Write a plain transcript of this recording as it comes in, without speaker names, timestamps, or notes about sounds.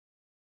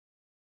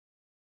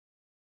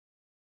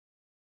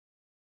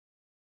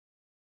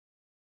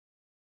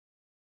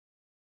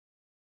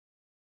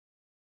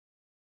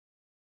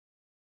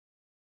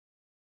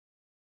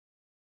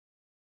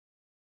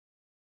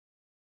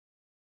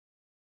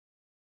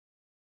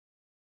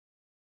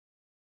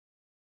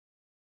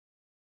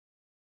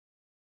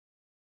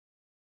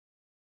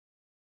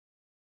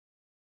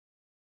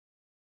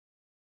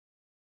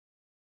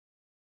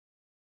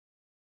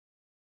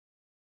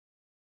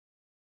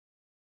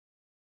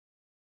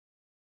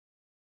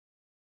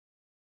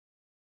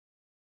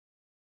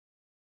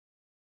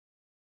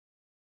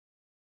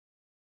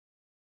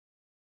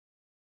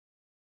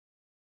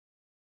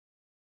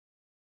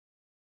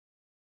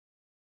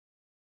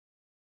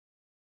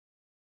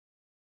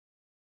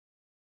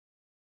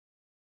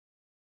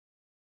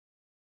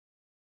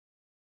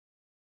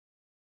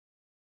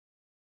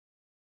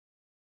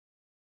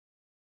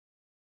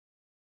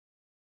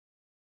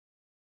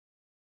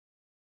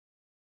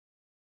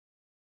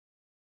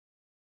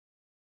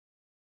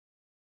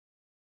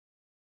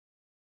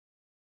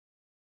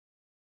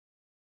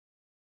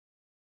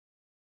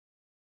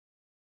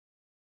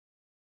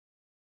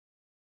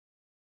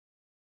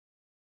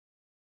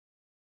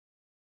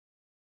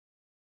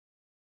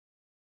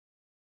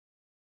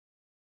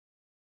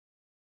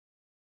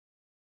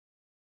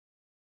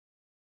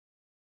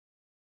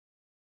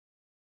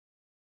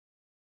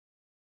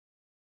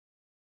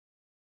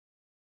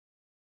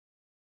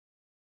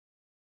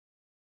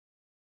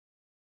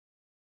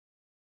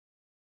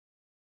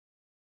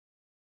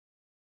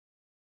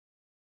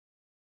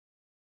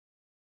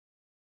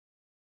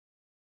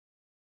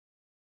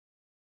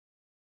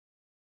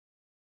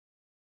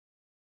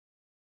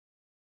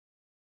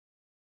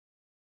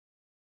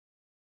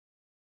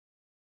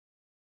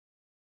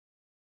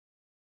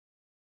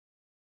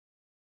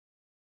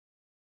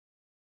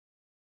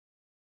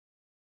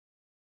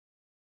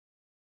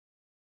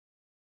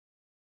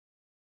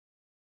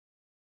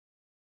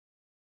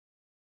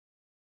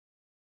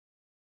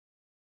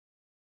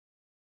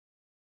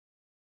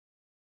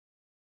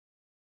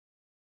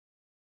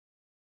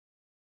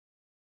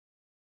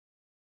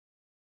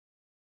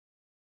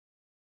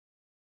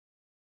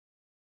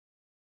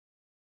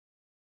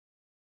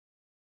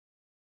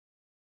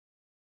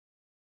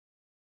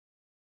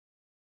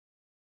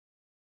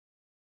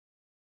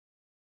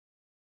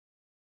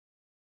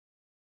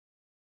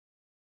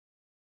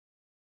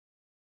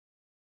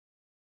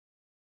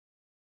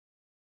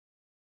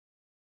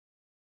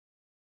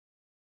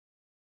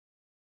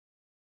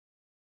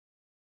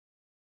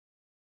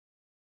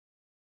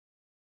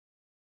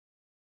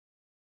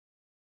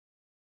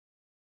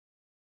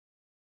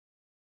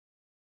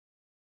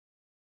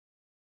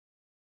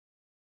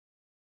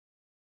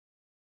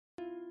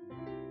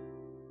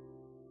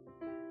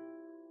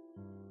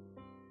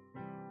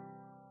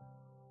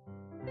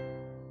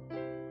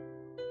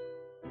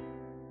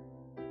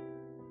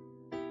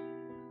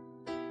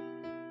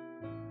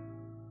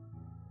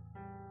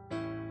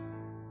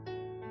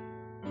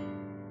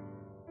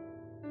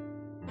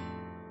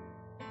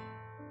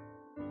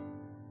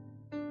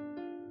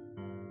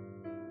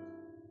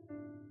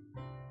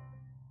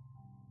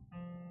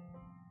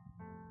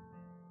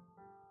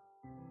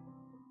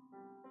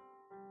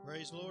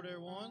Praise the Lord,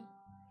 everyone.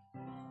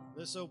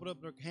 Let's open up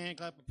a hand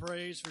clap of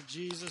praise for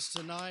Jesus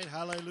tonight.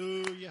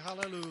 Hallelujah,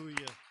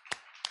 hallelujah.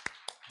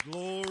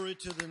 Glory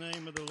to the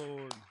name of the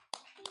Lord.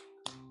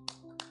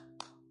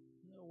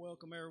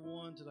 Welcome,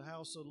 everyone, to the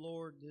house of the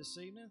Lord this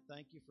evening.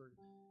 Thank you for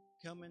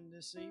coming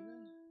this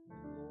evening.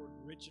 The Lord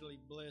richly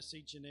bless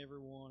each and every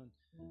one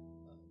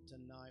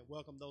tonight.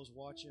 Welcome those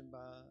watching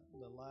by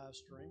the live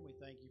stream. We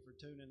thank you for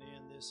tuning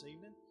in this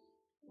evening.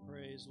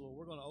 Praise the Lord.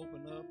 We're going to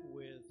open up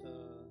with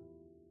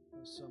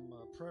some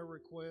prayer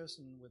requests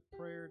and with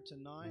prayer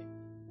tonight.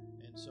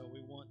 And so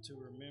we want to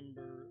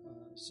remember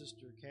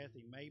Sister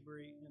Kathy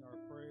Mabry in our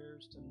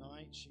prayers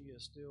tonight. She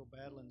is still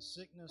battling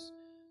sickness.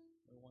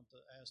 We want to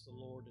ask the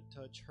Lord to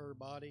touch her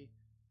body,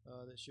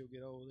 that she'll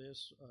get over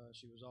this.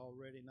 She was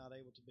already not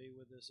able to be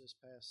with us this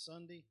past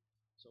Sunday.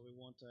 So we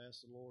want to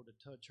ask the Lord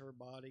to touch her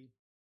body.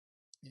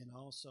 And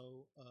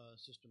also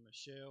Sister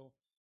Michelle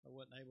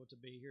wasn't able to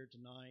be here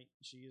tonight.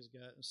 She has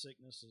gotten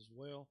sickness as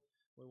well.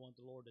 We want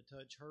the Lord to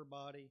touch her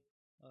body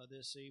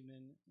this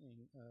evening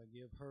and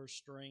give her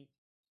strength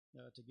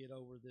to get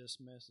over this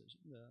message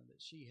that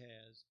she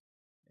has.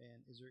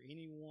 And is there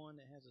anyone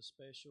that has a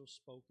special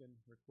spoken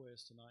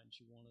request tonight and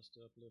she wants us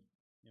to uplift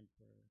in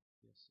prayer?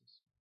 Yes,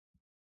 sister.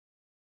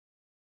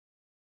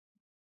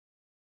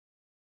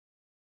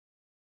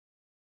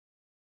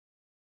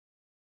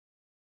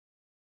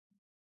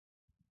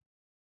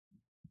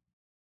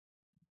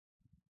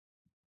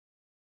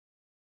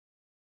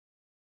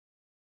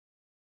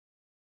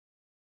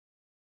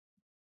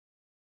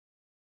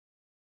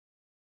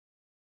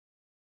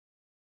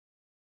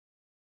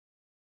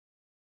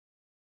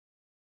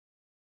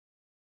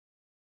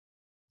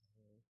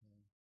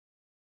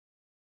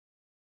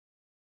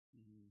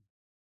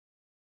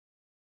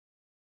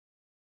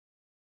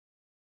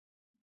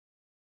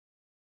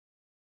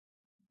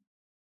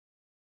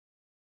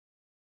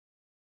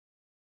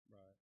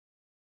 Right.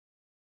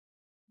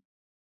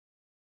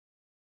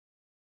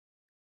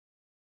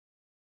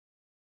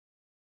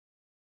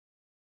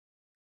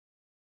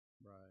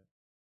 Right.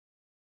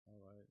 All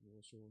right.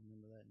 We'll sure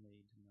remember that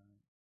need tonight.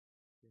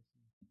 Yes,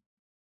 ma'am.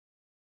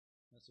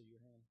 I see your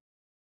hand.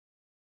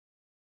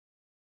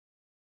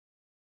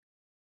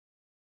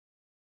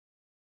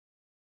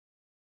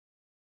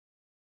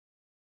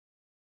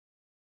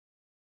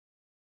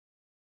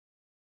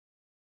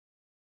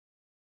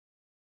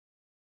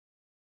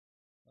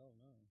 Oh,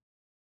 no.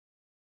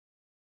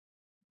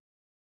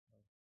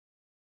 Oh,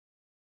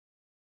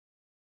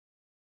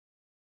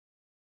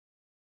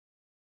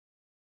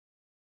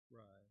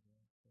 right.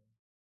 Okay.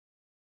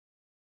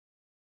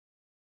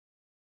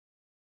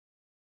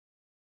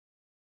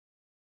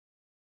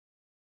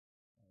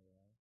 All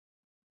right.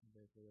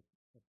 Definitely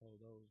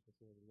uphold those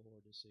before the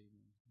Lord this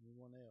evening.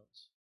 Anyone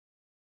else?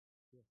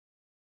 Yeah.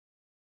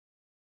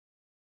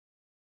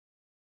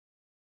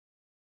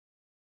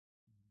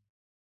 Mhm.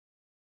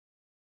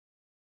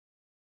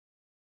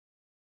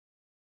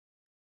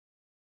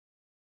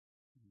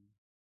 Mhm.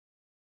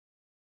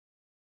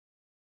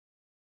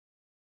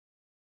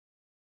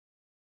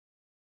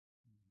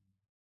 Mhm.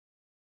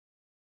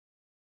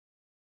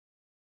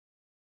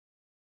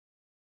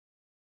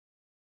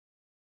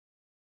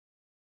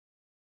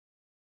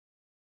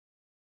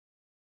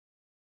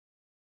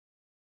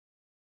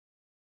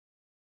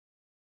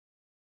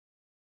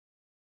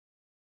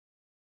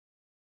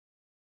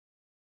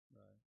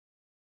 Right.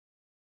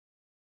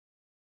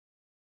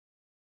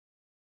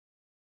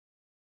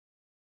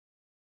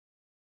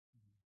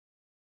 Mhm.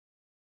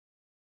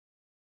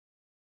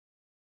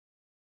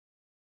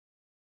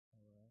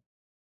 All right.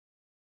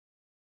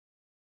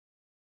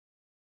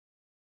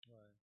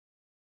 Right.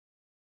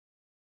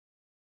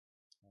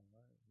 All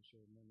right. We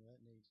should remember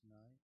that need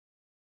tonight.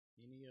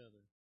 Any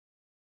other?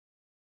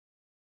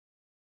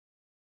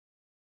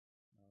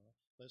 All right.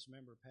 Let's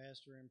remember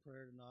Pastor in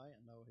prayer tonight.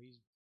 I know he's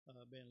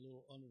been a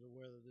little under the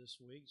weather this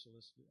week, so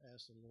let's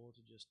ask the Lord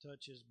to just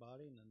touch his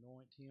body and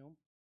anoint him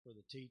for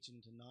the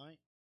teaching tonight.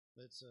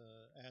 Let's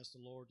ask the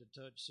Lord to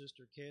touch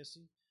Sister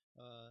Cassie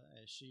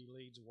as she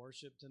leads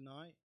worship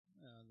tonight.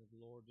 That the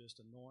Lord just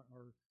anoint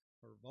her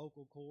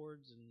vocal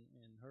cords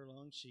and her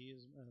lungs. She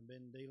has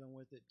been dealing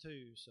with it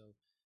too, so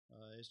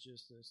it's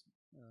just this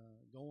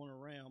going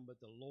around. But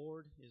the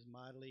Lord is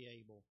mightily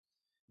able.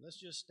 Let's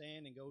just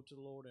stand and go to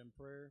the Lord in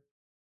prayer.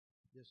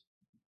 Just,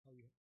 oh,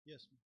 yeah.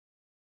 Yes.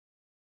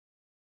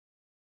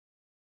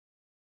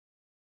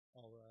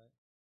 All right.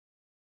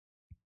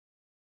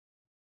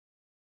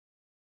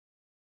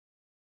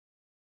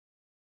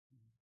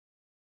 Mhm.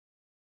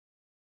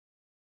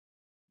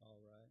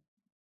 All right.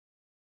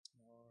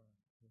 All right.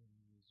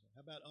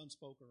 How about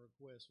unspoken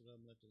requests with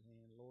unlifted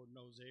hand? The Lord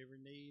knows every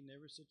need and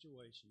every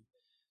situation.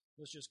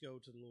 Let's just go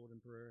to the Lord in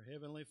prayer.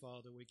 Heavenly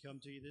Father, we come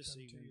to you this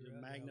evening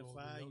to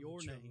magnify your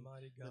name,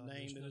 the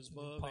name that is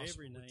above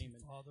every name.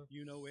 And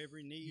you know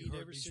every need,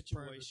 every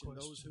situation.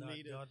 Those who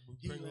need a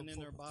healing in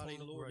their body,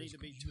 Lord, need to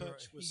be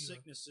touched with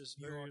sicknesses,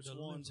 various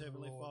ones,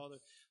 Heavenly Father.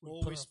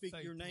 Lord, we speak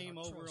your name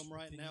over them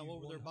right now,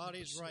 over their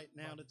bodies right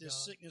now, that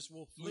this sickness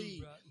will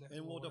flee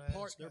and will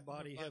depart their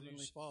body,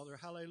 Heavenly Father.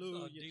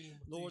 Hallelujah.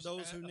 Lord,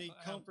 those who need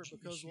comfort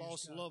because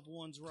lost loved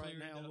ones right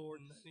now,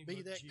 Lord,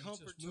 be that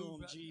comfort to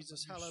them,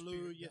 Jesus.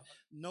 Hallelujah.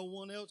 No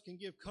one else can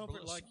give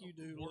comfort like you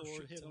do,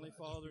 Lord, Heavenly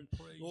Father.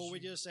 Lord, we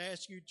just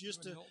ask you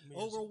just to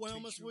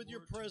overwhelm us with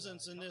your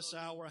presence in this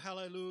hour.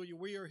 Hallelujah.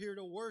 We are here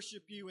to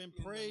worship you and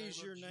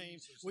praise your name.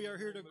 We are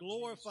here to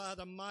glorify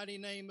the mighty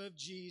name of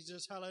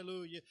Jesus.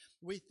 Hallelujah.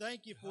 We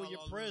thank you for your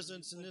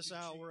presence in this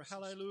hour.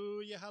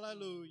 Hallelujah.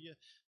 Hallelujah.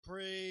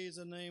 Praise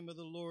the name of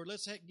the Lord.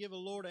 Let's give the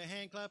Lord a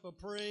hand clap of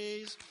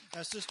praise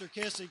as Sister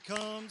Kessie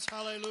comes.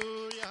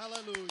 Hallelujah,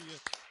 hallelujah.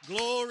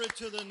 Glory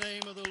to the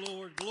name of the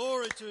Lord.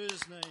 Glory to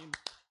his name.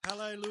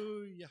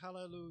 Hallelujah,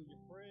 hallelujah.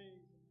 Praise.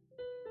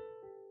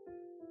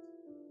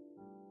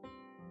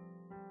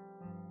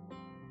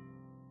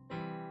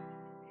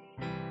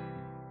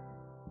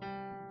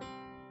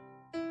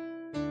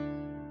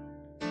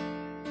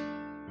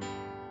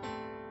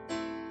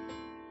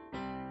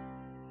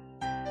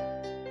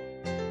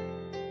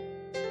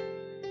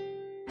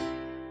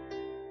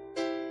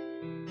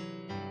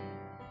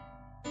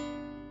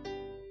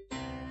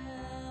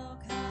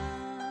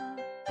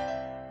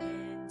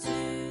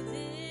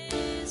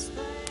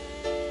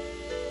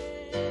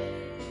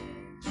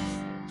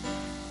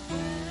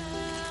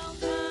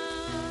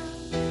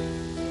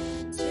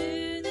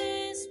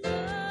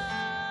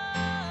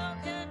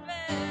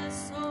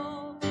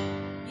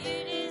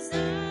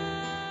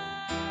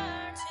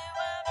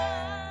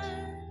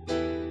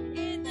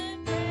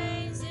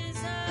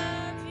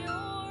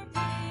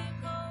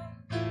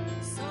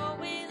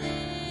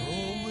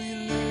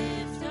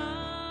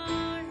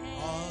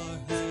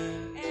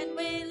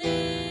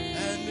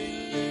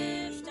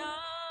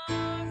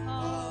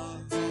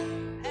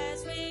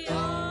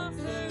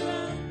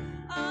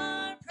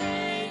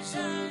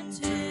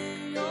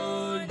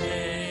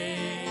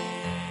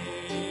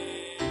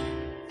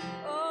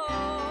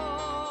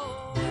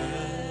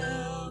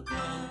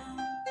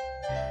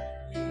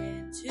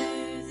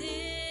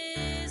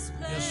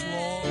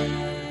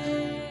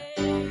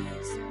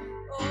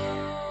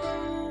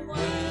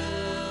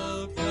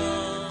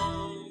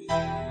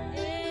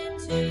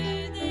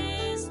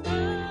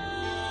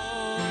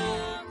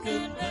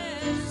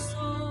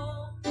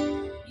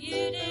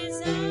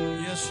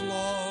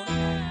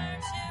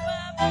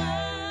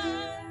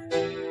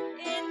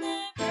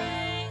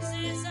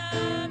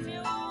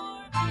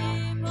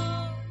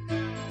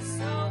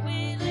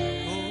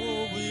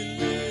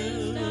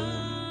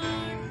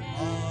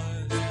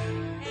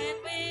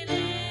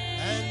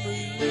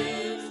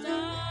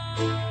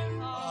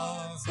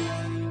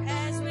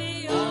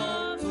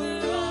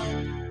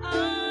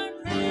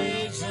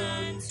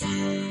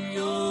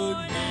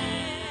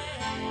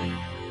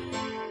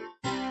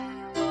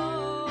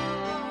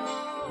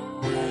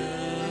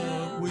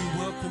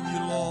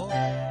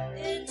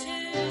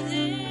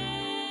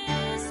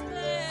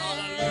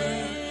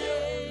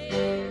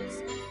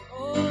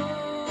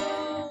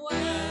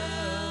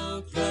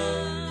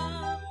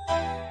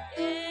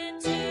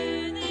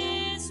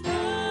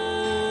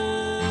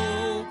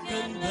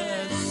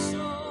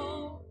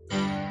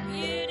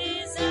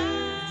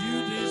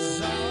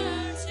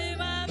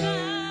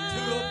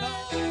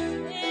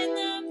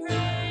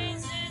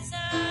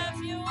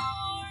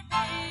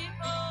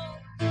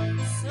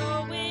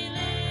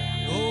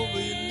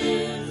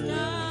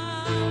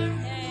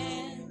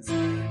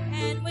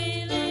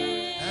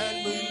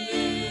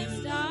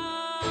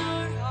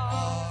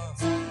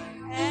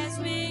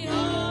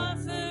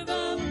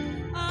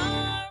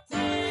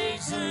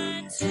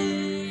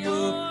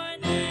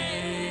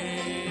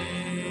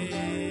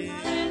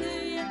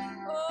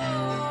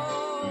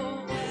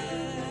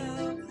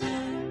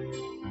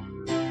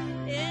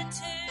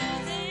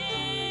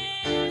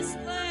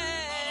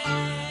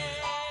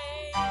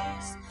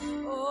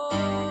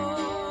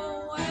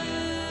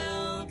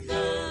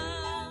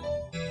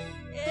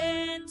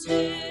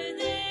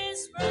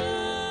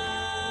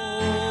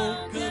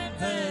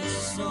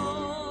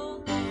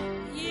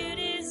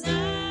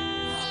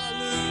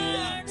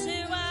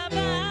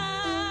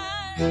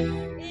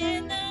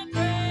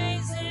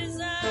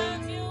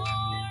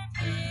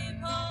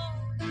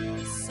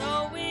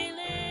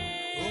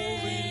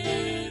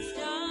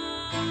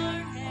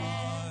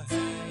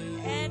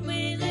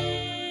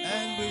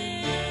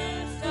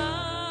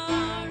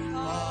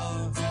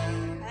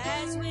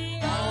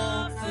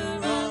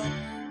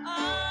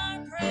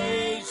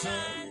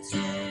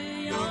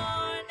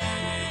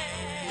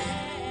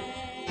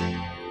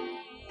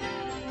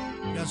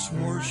 Let's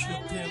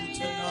worship him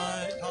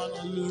tonight.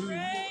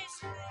 Hallelujah.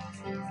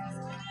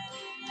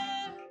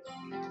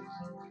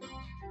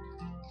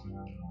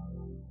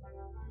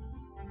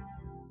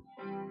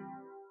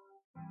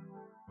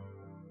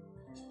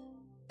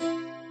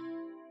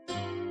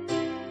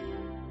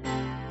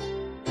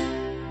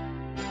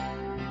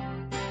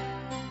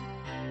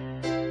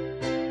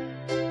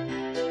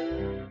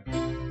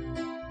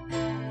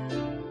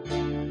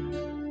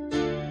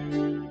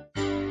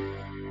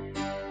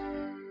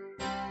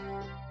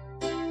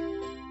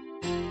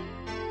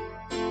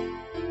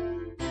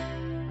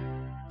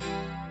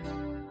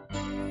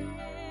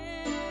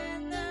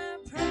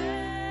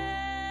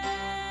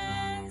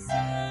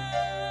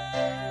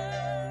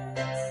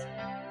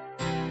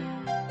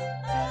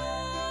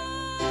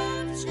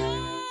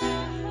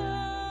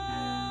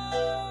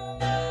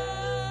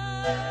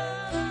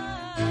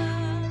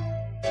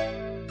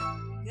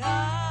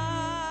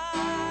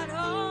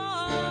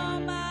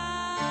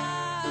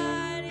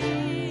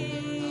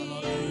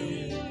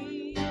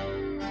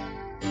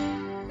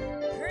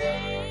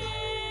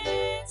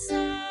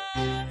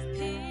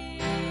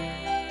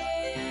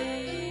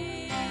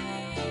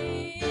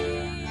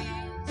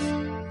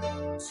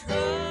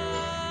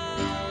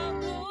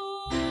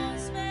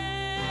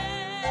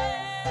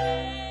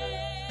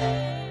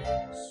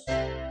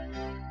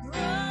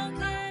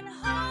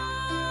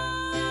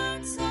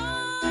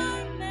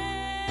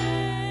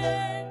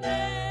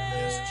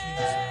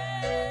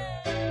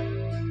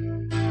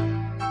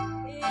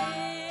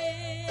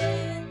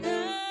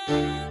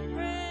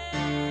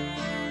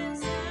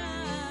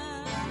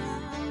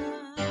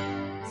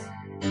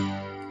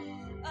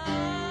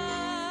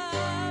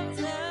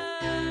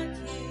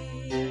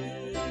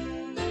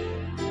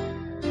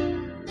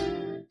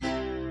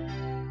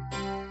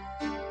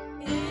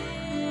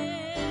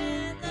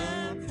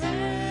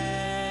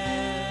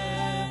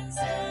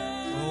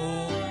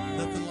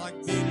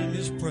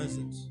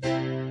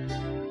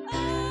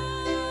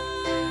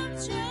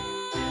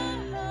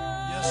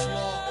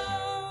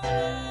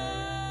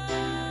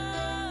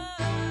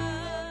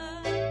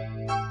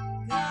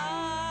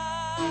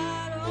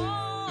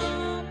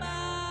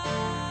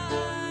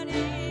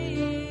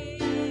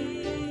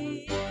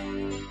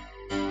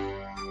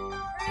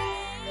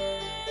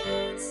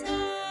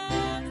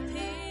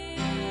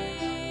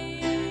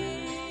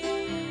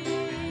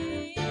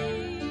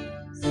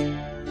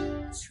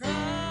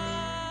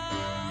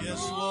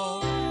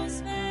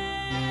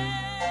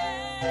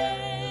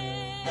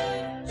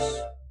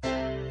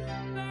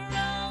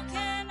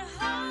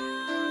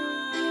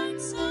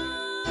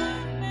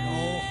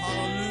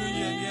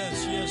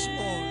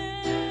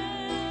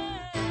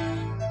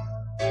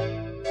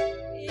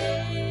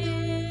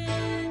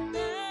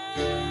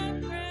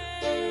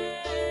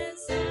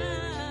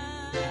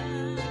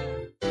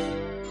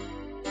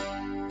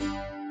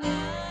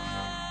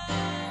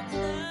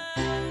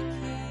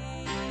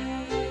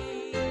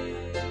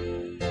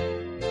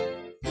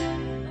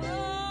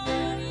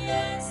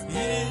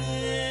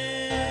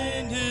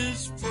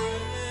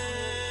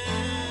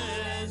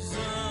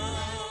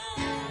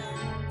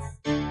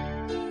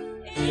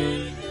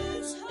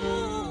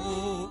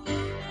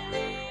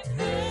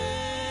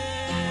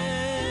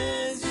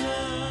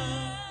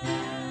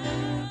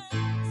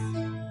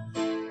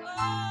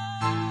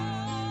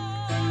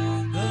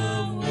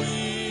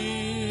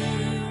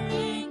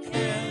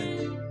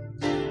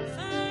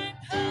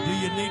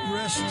 need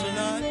rest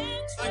tonight?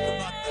 Think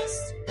about that.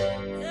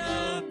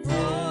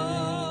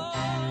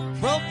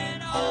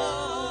 Broken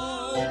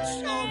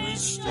hearts are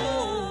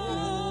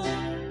restored.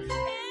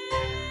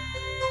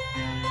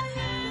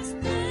 His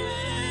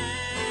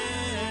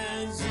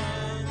presence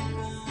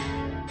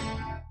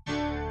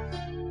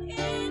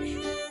in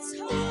His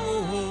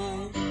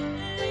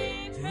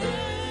holy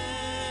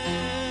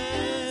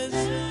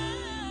presence.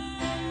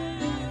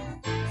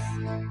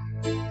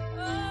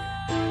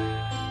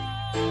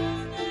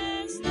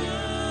 There's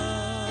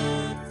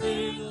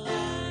nothing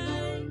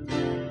like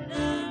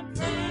the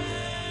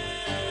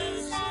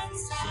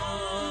presence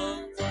of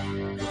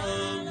the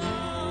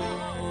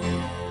Lord.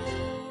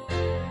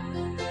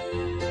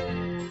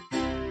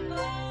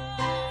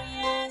 Oh,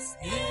 yes,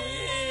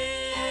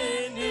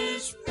 in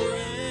His presence,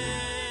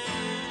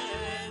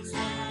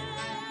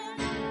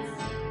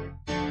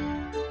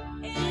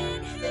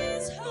 in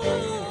His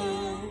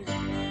holy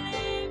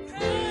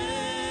presence,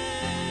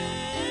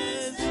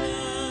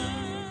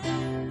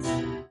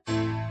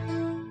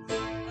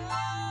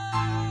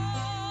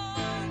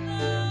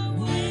 the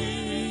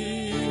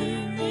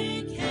weary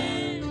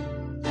can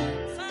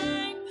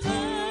find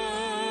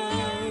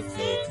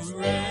perfect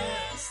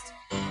rest.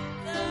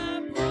 The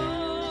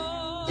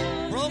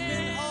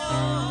broken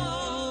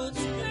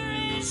hearts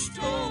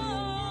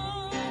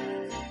restored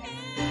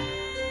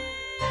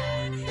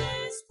in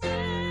His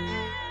presence,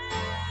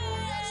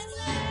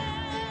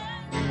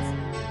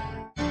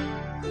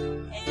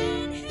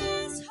 in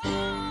His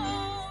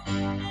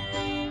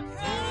holy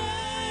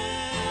presence.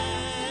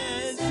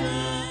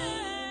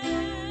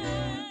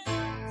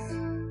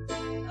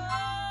 Oh,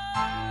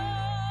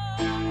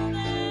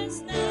 there's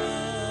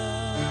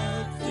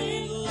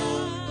nothing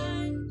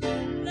like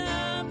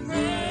the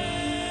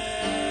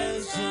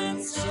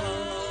presence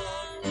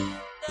of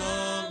the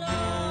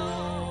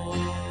Lord.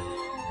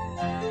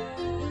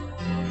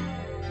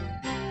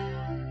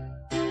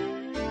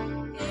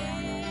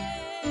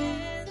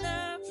 In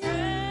the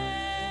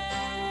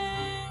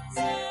presence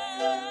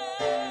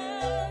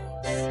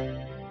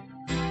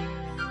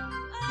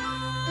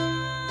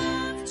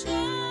of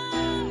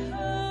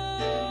Jehovah,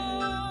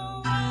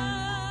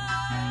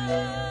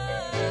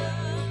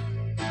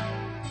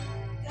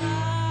 God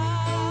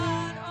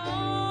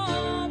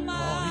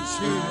He's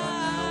here right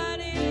now.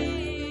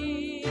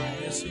 Almighty.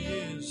 Yes, He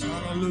is.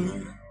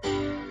 Hallelujah.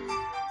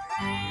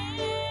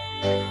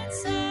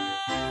 Prince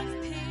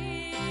of Peace,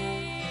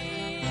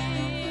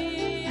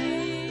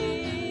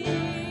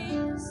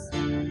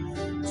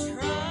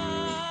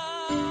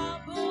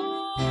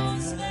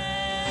 troubles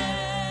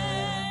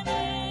vanish,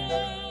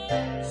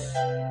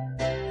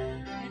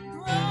 and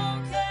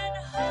broken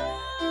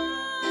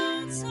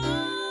hearts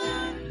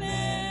are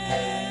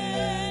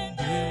mended.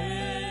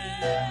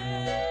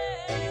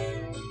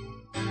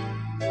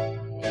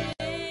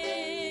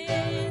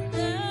 In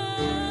the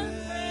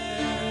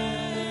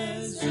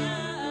presence of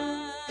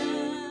the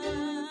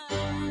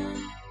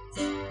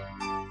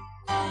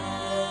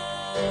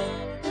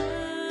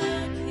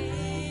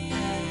King.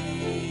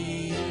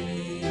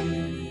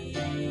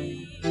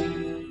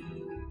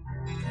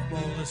 Come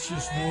on, let's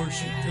just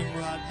worship Him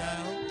right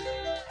now.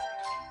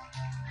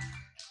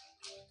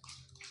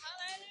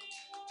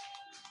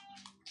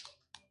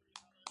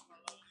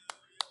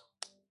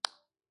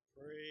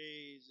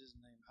 Praise His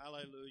name.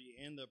 Hallelujah.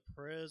 In the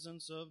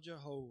presence of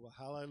Jehovah.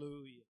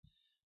 Hallelujah.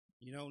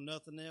 You know,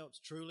 nothing else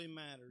truly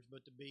matters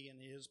but to be in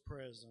His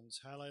presence.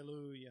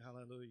 Hallelujah.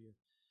 Hallelujah.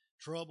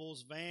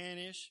 Troubles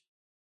vanish.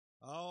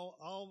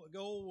 All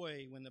go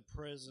away when the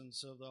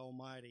presence of the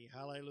Almighty.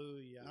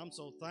 Hallelujah. I'm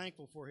so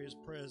thankful for His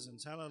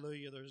presence.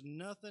 Hallelujah. There's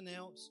nothing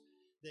else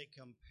that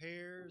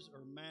compares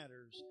or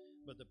matters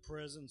but the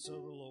presence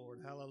of the Lord.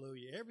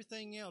 Hallelujah.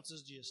 Everything else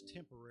is just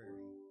temporary.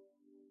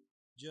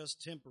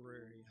 Just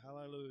temporary.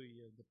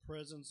 Hallelujah. The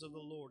presence of the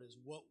Lord is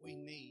what we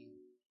need.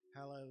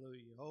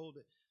 Hallelujah. Oh,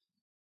 the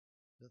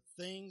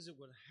things that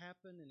would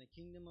happen in the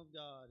kingdom of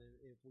God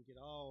if we could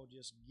all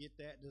just get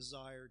that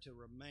desire to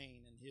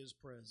remain in His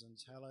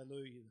presence.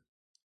 Hallelujah.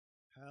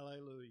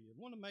 Hallelujah. I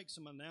want to make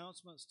some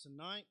announcements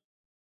tonight.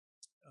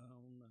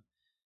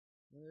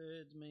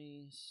 Let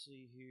me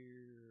see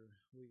here.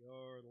 We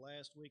are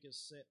last week of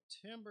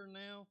September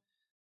now.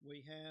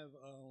 We have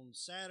on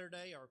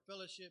Saturday our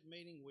fellowship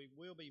meeting. We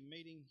will be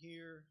meeting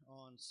here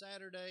on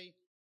Saturday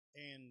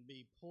and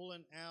be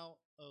pulling out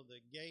of the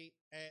gate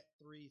at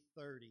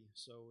 3:30.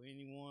 So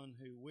anyone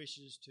who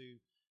wishes to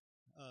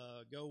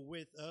go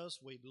with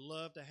us, we'd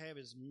love to have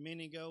as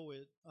many go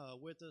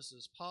with us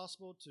as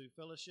possible to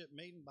fellowship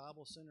meeting,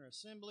 Bible Center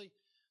Assembly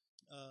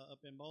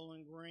up in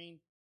Bowling Green.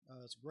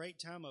 It's a great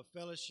time of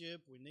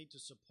fellowship. We need to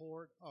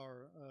support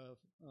our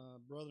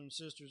brothers and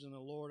sisters in the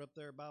Lord up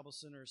there at Bible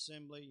Center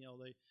Assembly. You know,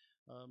 they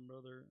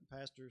Brother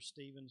Pastor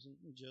Stevens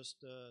just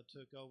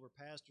took over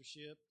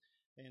pastorship.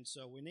 And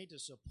so we need to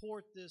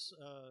support this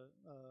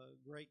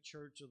great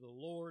church of the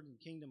Lord and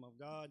kingdom of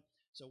God.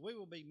 So we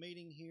will be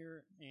meeting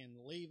here and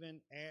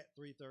leaving at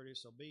 3:30.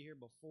 So be here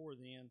before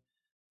then,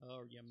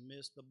 or you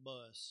missed the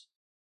bus.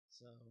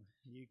 So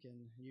you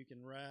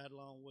can ride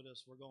along with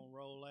us. We're going to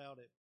roll out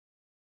at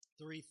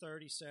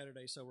 3:30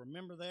 Saturday. So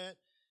remember that,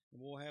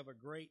 and we'll have a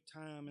great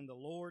time in the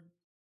Lord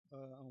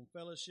on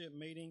fellowship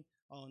meeting.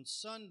 On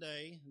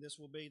Sunday, this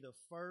will be the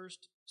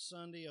first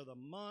Sunday of the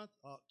month,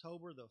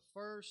 October the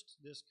 1st.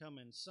 This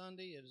coming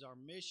Sunday, it is our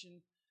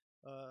mission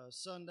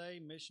Sunday.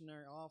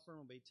 Missionary offering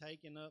will be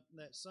taken up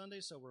that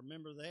Sunday, so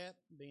remember that,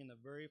 being the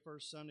very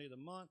first Sunday of the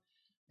month.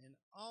 And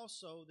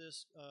also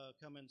this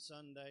coming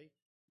Sunday,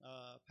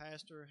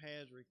 Pastor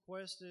has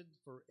requested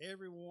for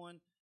everyone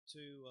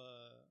to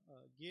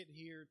get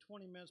here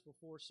 20 minutes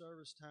before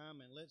service time,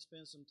 and let's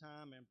spend some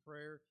time in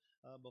prayer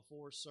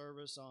before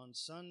service on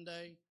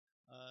Sunday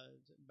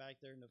back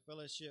there in the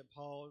fellowship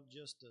hall,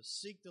 just to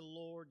seek the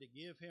Lord, to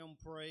give Him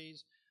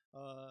praise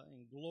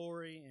and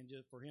glory, and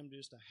just for Him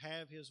just to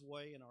have His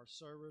way in our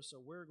service. So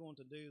we're going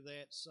to do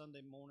that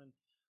Sunday morning,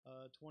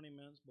 20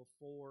 minutes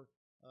before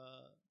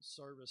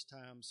service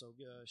time. So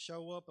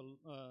show up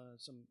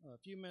a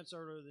few minutes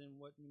earlier than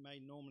what you may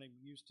normally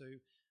be used to,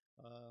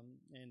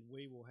 and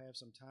we will have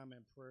some time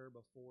in prayer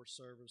before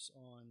service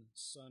on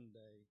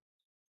Sunday.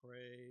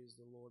 Praise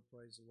the Lord,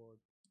 praise the Lord.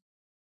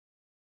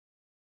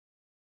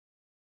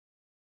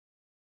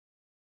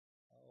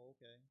 Oh,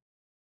 okay.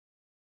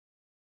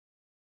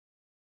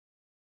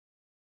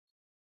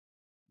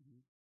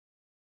 Mm-hmm.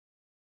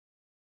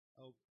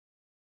 Oh,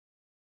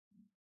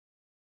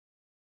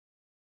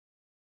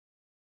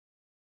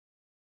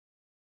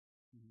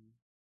 mm-hmm.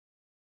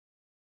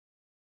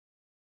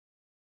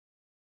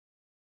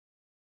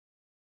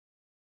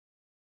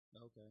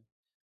 Okay.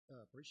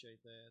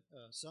 Appreciate that.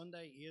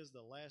 Sunday is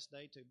the last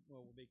day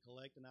we'll be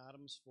collecting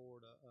items for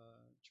the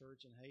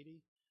church in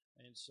Haiti,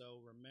 and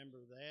so remember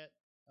that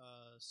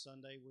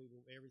Sunday we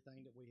will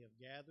everything that we have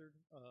gathered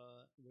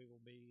we will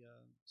be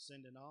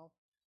sending off.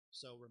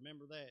 So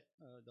remember that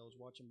those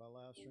watching by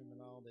live stream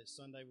and all, that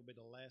Sunday will be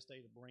the last day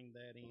to bring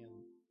that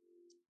in.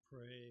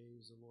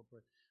 Praise the Lord.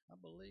 I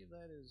believe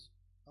that is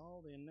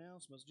all the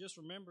announcements. Just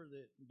remember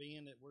that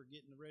being that we're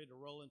getting ready to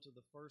roll into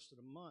the first of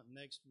the month,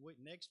 next week,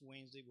 next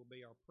Wednesday will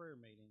be our prayer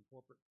meeting,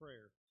 corporate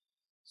prayer.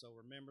 So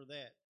remember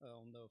that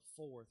on the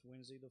 4th,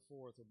 Wednesday the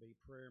 4th will be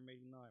prayer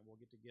meeting night.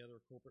 We'll get together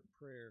corporate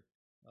prayer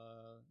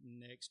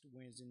next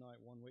Wednesday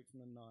night, 1 week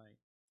from tonight.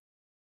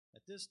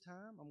 At this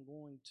time, I'm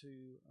going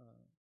to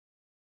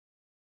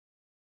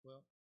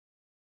well,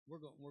 we're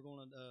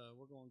going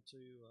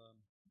to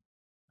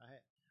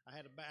I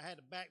had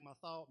to back my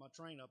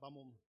train up. I'm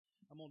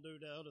gonna do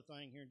the other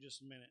thing here in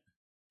just a minute.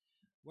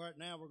 Right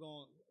now, we're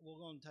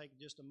going to take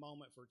just a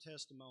moment for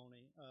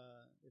testimony.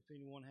 If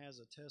anyone has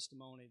a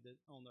testimony that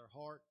on their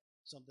heart,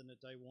 something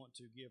that they want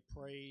to give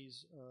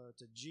praise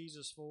to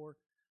Jesus for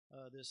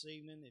this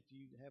evening, if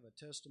you have a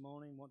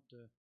testimony and want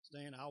to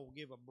stand, I will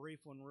give a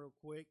brief one real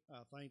quick.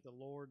 I thank the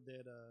Lord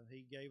that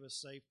He gave us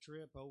a safe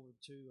trip over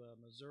to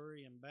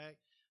Missouri and back.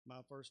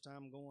 My first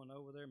time going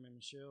over there, me and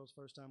Michelle's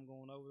first time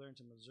going over there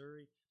into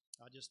Missouri.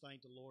 I just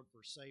thank the Lord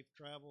for safe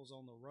travels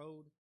on the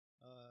road,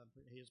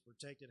 His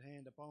protected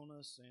hand upon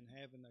us, and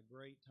having a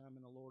great time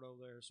in the Lord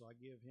over there. So I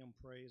give Him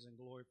praise and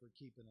glory for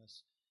keeping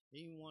us.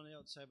 Anyone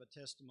else have a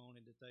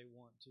testimony that they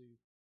want to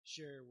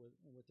share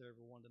with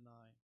everyone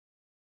tonight?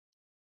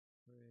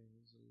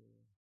 Praise the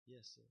Lord.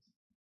 Yes, yes.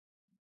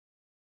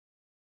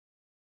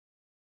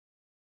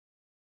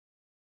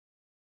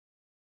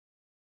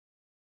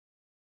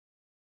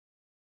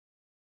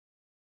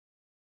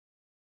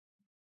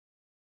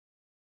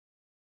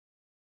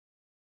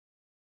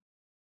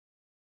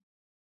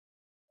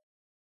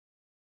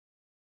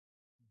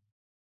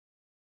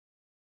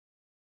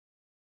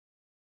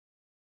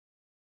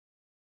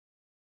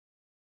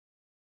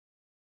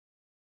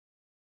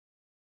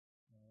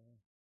 Oh,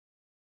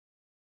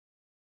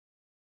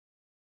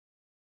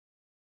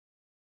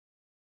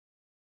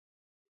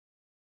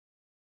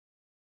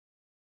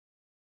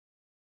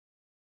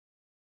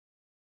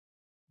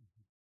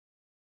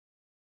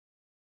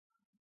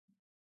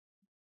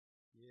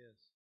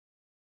 yes.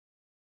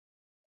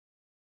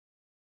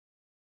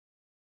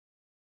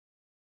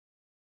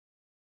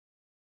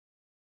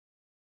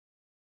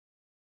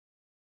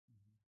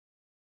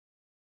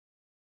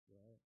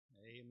 Right.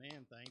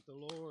 Amen. Thank the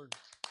Lord.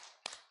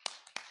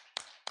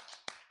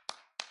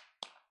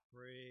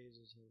 Praise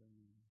His holy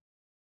name.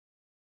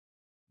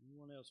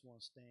 Anyone else want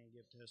to stand and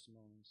give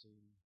testimony this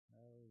evening?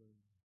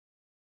 Hallelujah.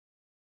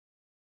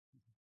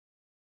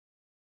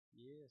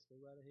 Yes, go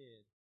right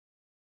ahead.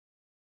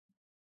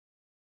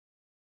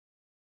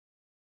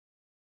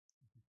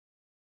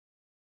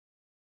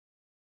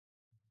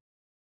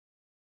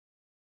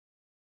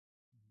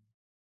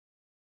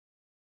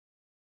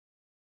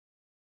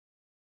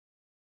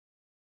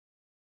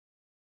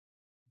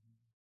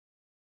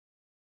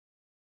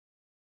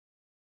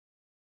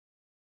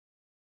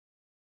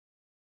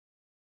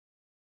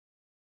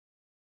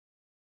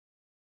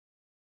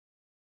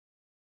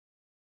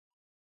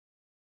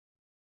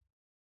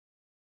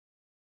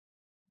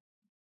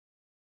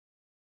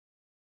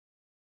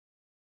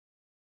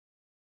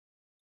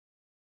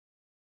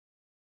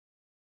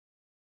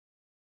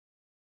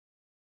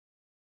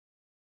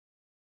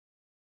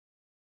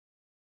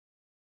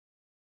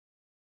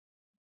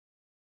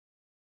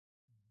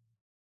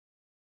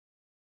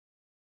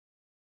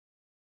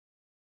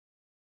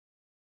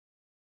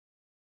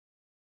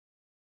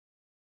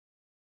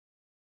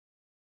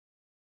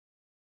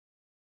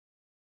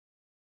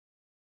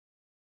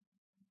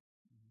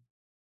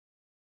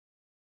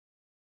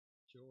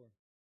 Sure.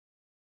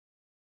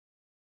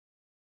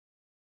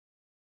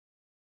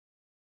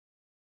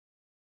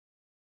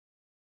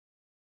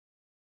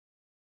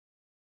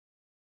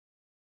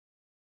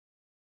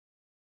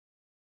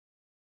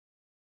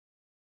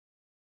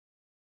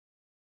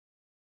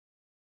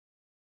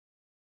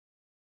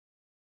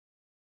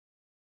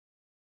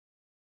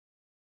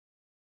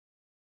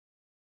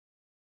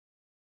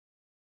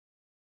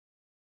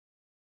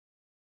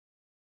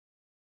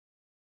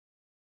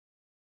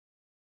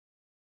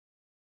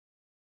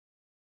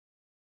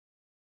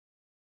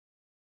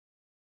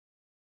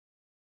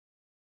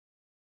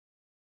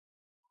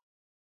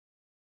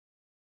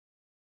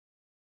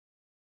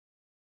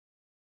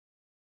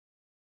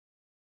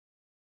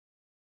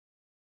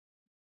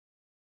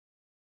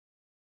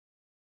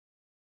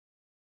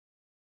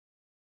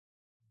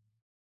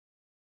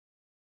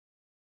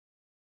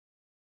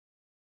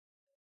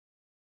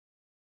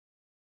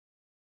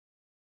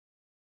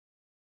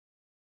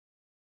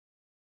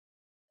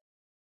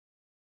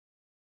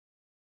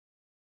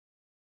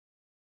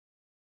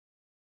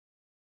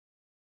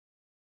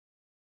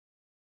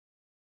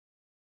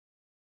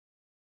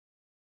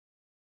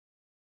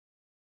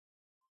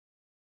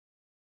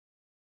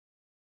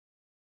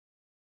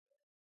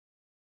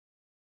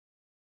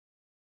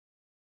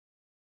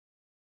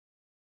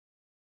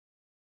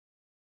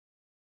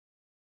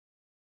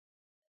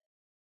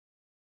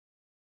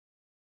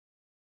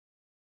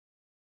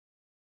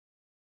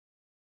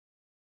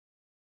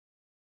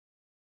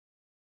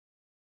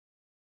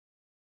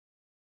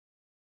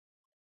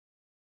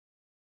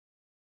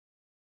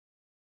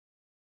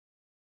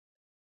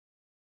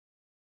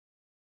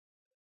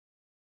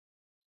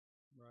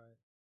 Right.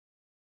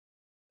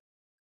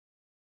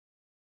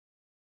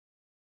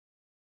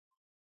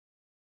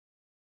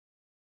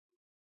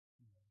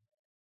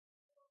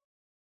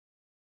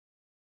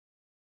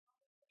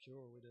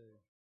 Sure, we do.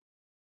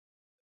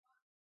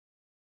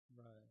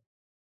 Right.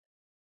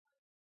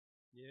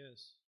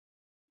 Yes.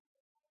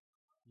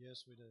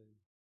 Yes, we do.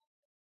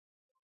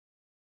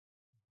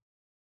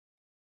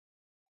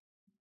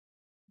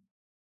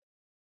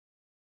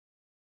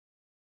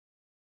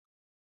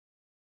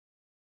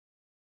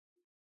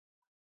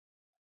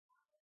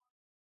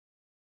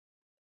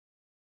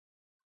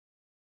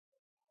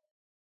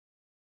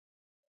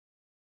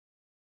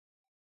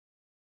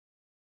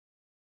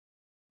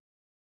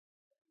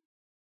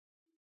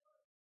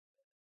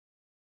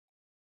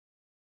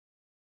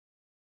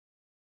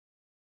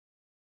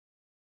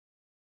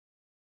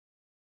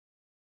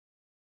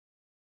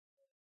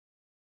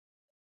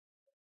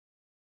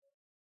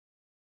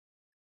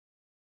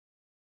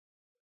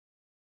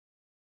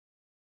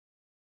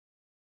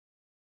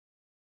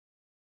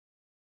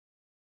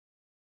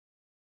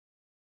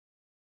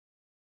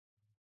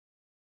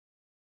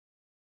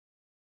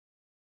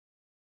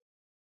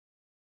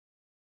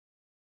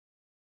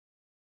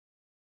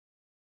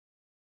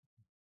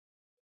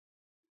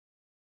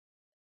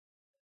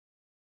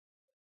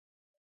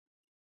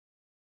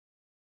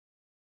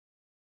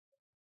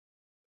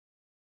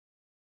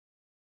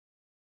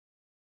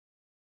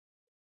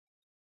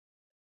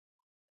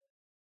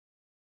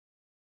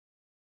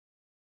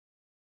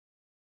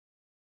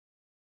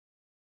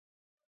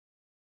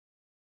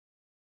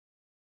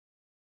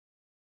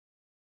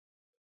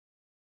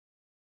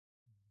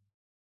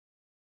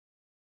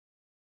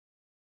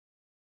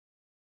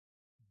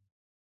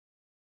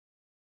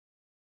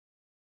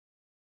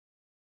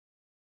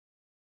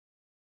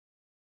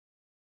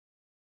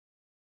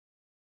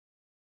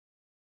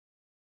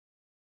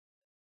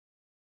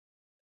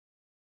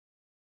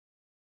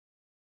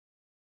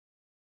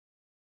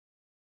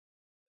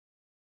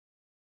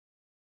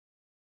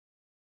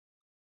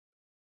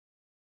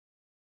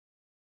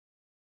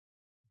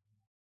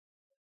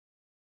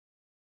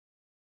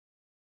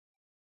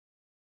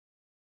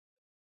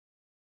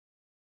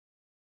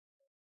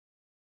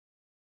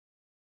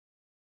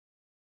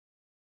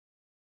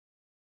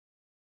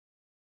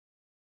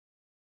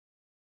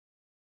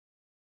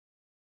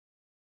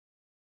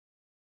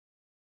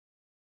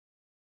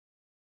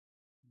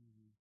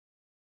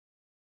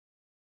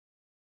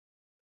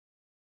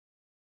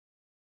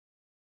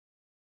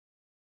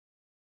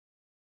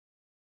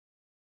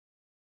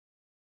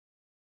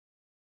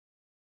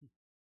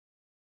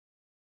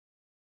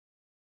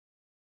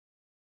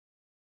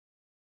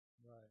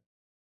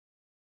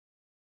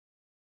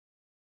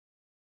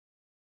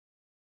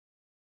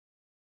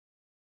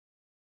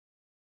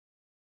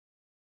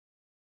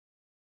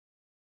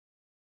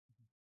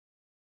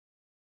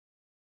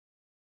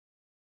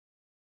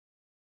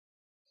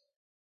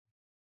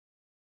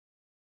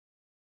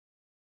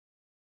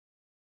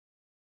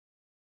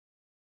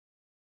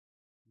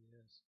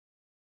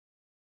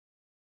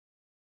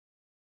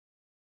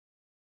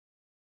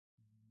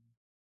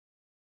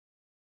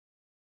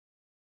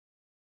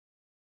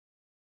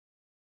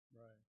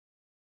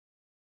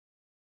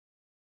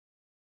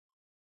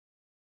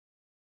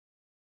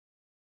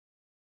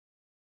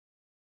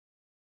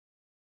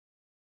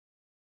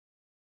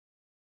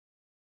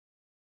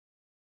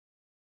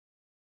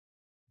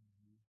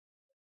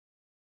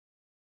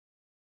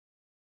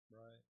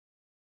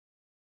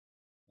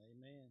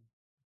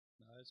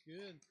 That's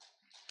good.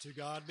 To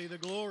God be the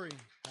glory.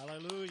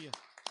 Hallelujah.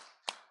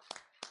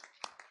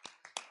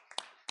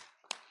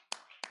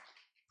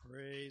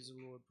 Praise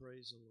the Lord.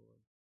 Praise the Lord.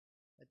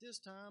 At this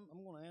time,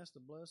 I'm going to ask the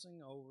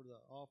blessing over the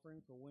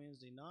offering for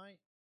Wednesday night.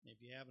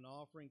 If you have an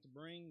offering to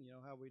bring, you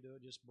know how we do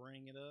it. Just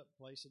bring it up,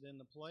 place it in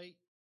the plate,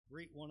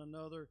 greet one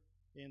another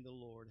in the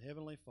Lord.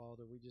 Heavenly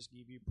Father, we just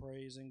give you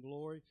praise and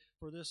glory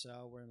for this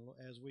hour. And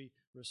as we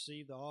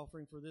receive the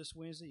offering for this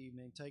Wednesday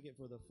evening, take it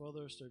for the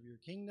furtherance of your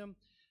kingdom.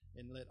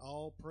 And let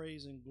all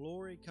praise and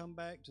glory come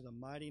back to the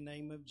mighty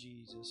name of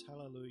Jesus.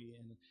 Hallelujah.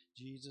 In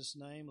Jesus'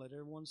 name, let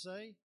everyone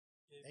say,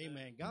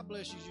 Amen. God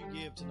bless you as you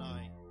give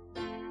tonight.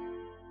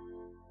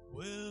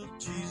 Well,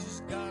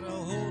 Jesus got a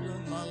hold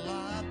of my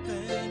life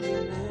and he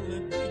won't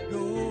let me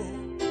go.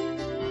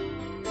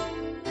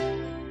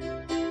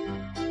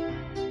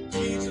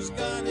 Jesus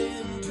got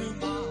into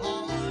my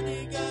heart,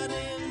 he got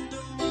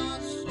into my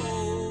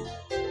soul.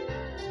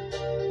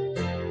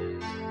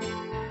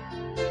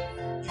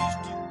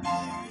 Used to be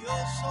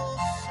oh so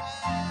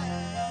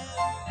sad,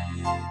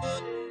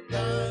 but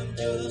I'm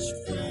just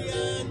free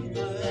and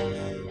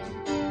glad.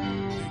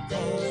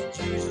 Because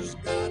Jesus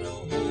got a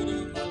hold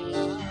of my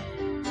life,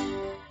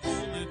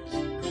 won't let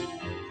me go.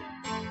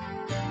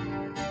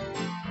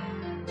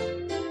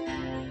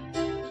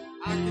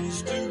 I can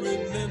still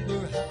remember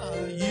how I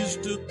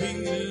used to be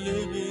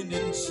living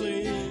in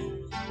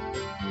sin.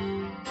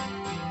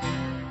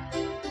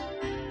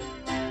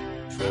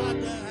 Tried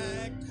to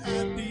act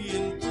happy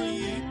and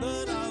free,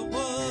 but I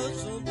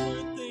wasn't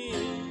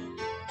within.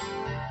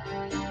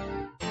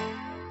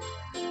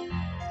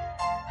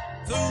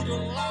 Through the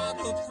lot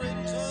of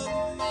friends of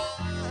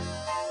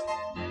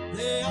mine,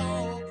 they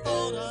all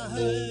thought I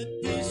had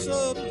peace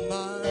of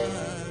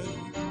mind.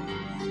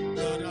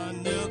 But I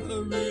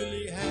never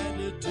really had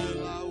it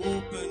till I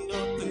opened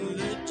up and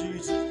let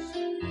Jesus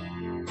in.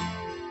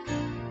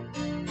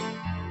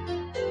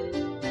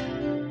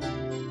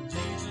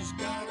 Jesus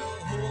got a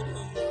hold of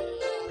my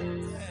life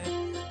that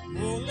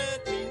won't let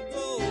me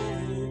go.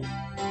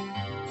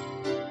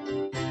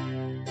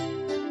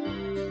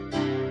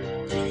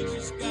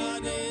 Jesus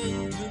got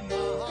into my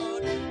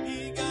heart,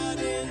 he got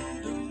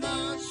into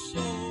my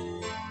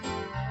soul.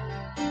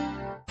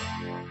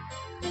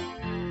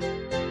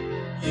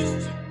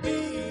 Used to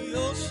be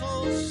oh so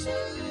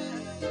sad,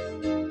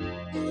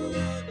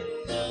 but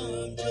now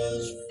I'm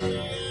just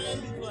free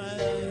and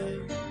glad.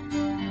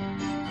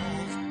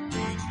 Because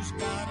Jesus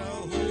got a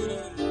hold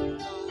of my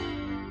life,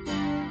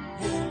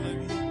 won't let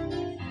me go.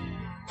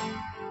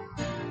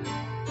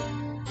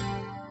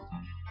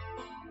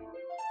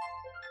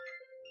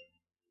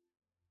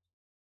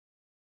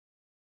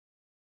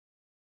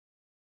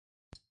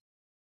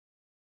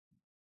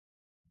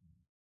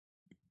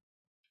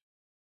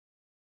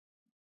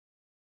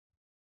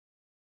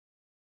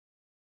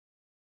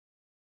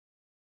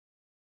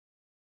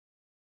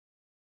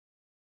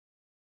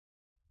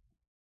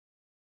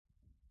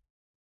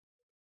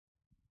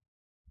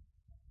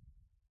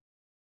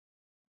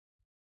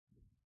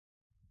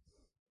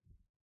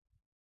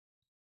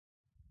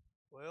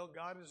 Well,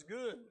 God is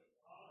good.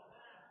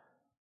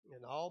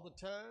 And all the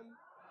time.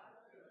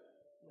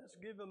 Let's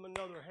give him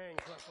another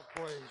hand clap of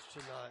praise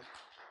tonight.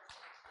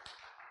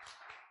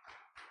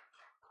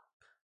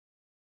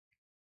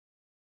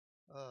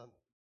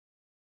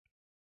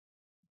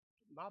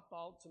 My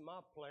thoughts and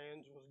my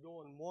plans was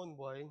going one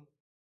way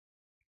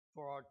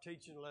for our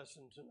teaching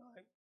lesson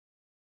tonight.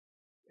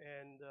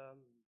 And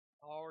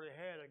I already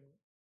had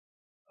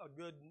a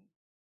good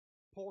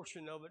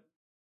portion of it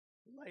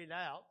laid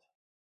out.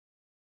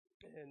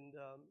 And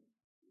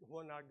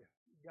when I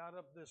got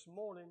up this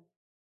morning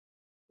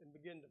and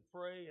began to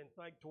pray and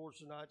think towards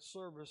tonight's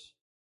service,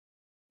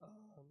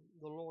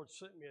 the Lord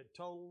sent me a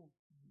total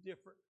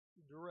different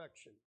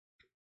direction.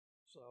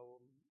 So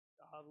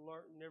I've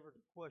learned never to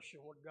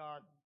question what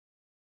God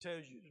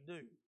tells you to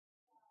do.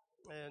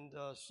 And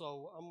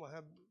so I'm going to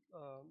have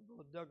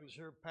Brother Douglas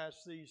here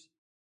pass these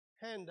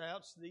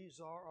handouts.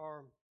 These are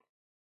our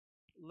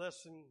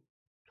lesson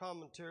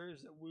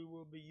commentaries that we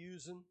will be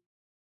using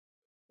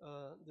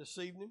this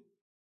evening.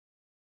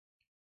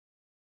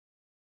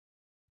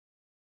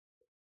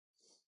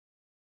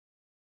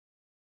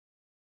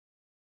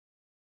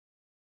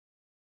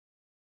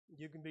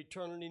 You can be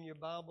turning in your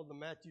Bible to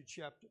Matthew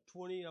chapter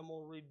 20. I'm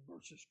going to read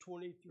verses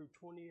 20 through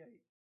 28.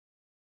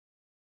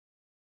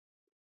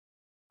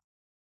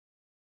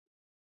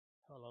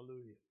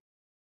 Hallelujah.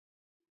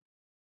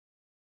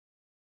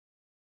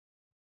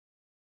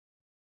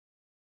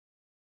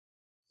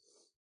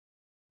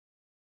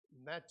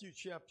 Matthew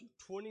chapter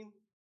 20,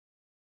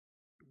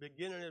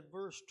 beginning at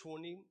verse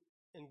 20,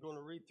 and going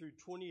to read through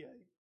 28.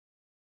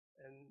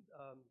 And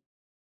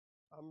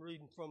I'm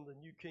reading from the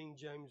New King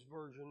James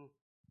Version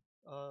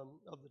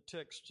of the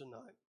text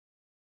tonight.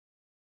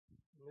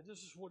 And this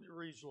is what it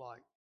reads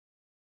like.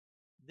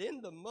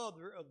 Then the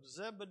mother of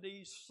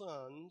Zebedee's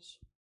sons,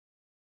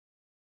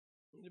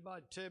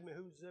 anybody tell me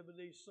who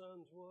Zebedee's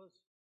sons was?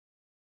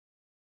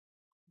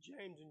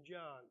 James and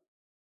John.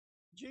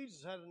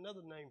 Jesus had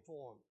another name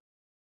for them.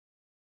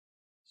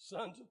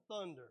 Sons of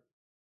thunder.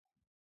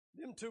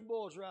 them two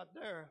boys right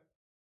there,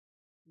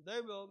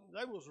 they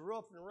was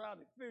rough and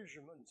rowdy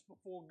fishermen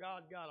before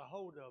God got a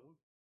hold of them.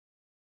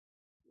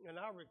 And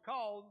I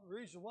recall the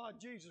reason why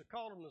Jesus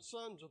called them the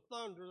sons of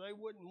thunder. They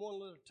wasn't one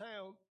little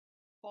town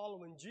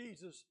following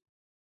Jesus,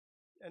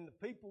 and the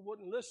people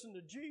wouldn't listen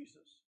to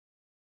Jesus.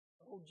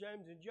 Old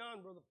James and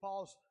John, Brother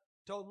Paul,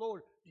 told the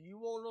Lord, do you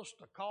want us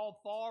to call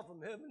fire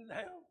from heaven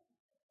down?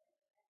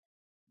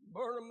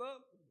 Burn them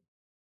up?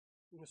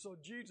 And so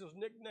Jesus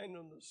nicknamed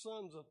them the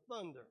sons of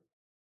thunder.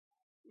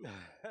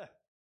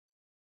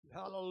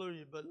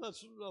 Hallelujah. But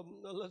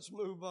let's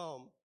move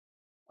on.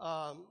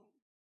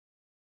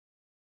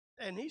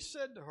 And he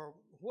said to her,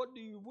 what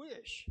do you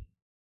wish?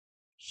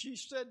 She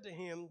said to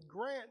him,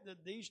 grant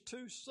that these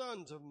two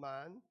sons of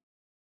mine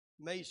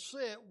may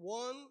sit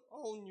one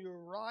on your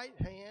right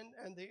hand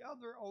and the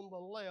other on the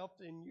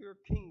left in your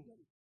kingdom.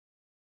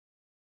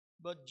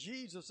 But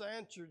Jesus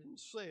answered and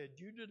said,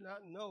 you do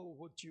not know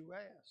what you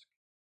ask.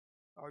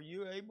 Are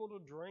you able to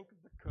drink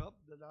the cup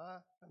that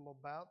I am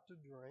about to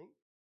drink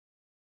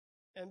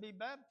and be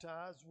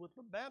baptized with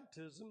the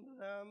baptism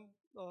that I'm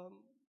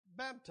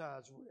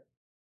baptized with?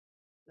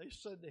 They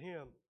said to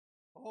him,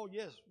 oh,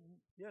 yes,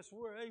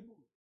 we're able.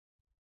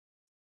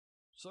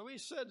 So he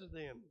said to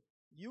them,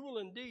 you will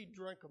indeed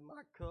drink of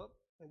my cup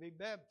and be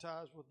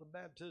baptized with the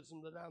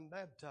baptism that I'm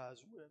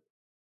baptized with.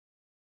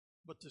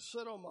 But to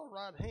sit on my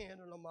right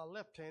hand and on my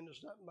left hand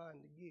is not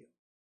mine to give,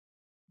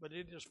 but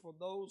it is for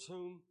those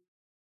whom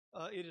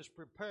it is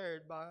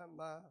prepared by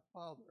my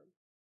Father.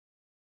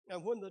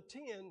 And when the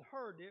 10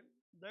 heard it,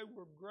 they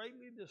were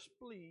greatly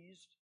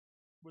displeased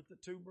with the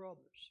two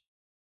brothers.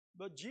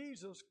 But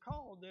Jesus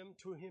called them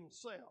to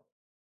himself.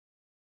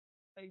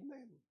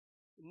 Amen.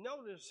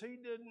 Notice he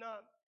did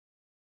not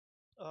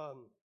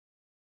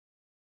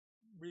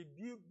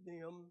rebuke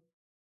them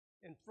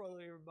in front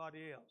of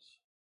everybody else.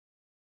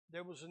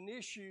 There was an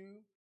issue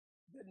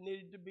that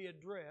needed to be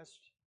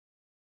addressed,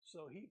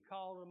 so he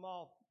called them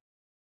off,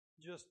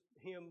 just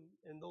him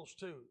and those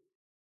two.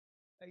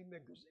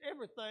 Amen. Because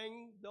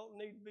everything don't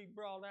need to be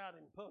brought out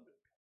in public.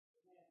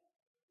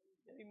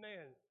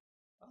 Amen.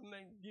 I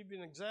mean, give you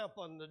an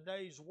example in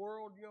today's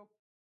world,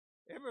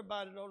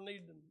 everybody don't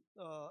need to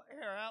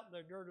air out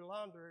their dirty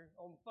laundry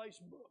on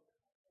Facebook.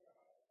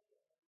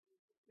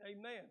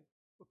 Amen.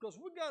 Because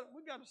we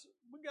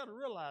got to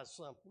realize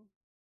something,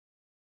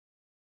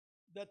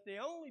 that the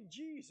only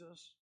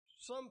Jesus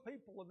some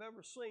people have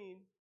ever seen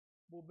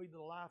will be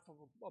the life of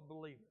a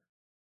believer.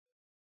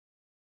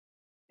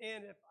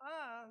 And if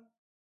I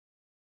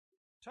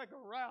take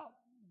a route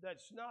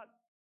that's not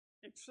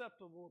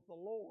acceptable with the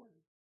Lord,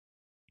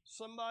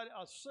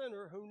 a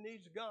sinner who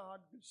needs God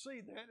could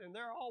see that, and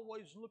they're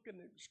always looking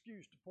at an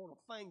excuse to point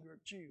a finger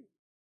at you,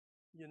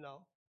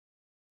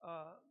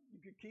 You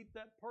could keep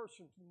that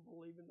person from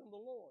believing in the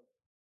Lord.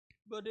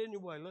 But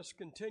anyway, let's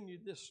continue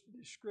these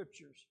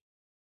scriptures.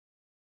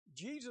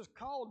 Jesus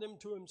called them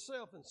to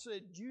himself and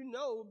said, you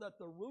know that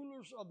the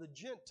rulers of the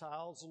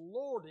Gentiles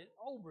lord it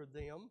over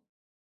them,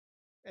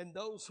 and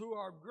those who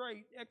are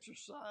great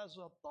exercise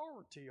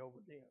authority over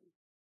them.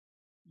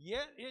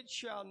 Yet it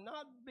shall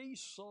not be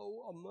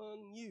so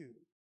among you.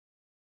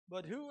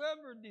 But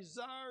whoever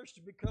desires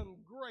to become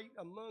great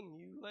among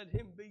you, let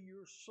him be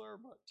your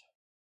servant.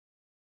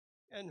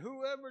 And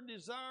whoever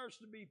desires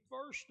to be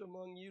first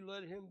among you,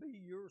 let him be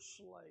your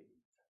slave.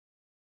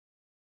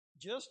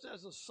 Just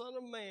as the Son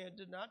of Man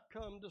did not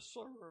come to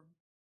serve,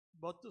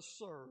 but to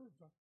serve,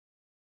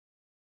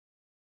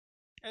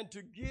 and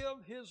to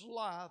give his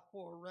life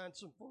for a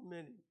ransom for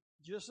many.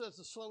 Just as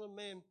the Son of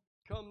Man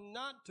come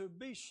not to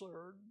be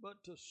served,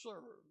 but to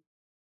serve,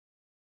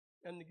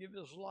 and to give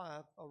his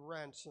life a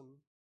ransom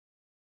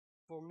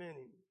for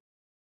many.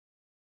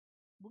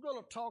 We're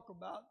going to talk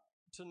about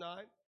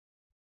tonight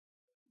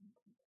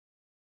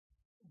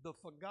the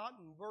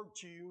forgotten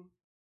virtue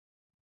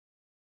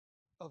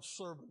of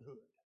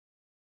servanthood.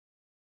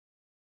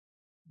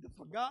 The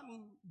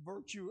forgotten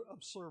virtue of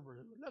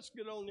servanthood. Let's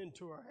get on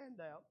into our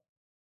handout.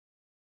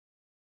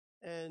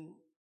 And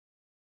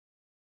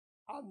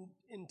I've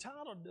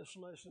entitled this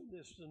lesson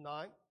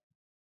tonight,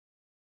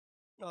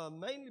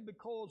 mainly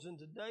because in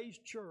today's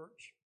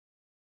church,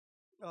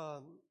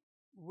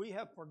 we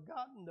have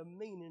forgotten the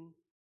meaning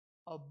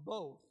of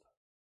both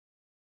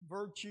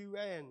virtue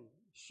and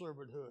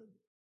servanthood,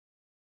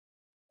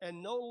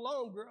 and no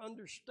longer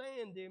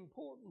understand the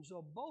importance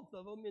of both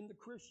of them in the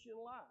Christian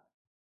life.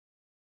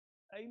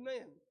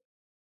 Amen.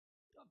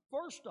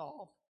 First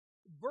off,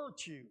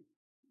 virtue.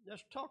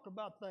 Let's talk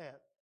about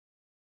that.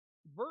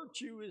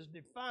 Virtue is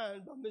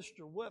defined by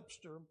Mr.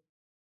 Webster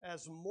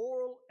as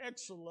moral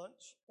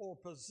excellence or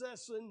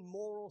possessing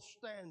moral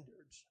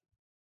standards.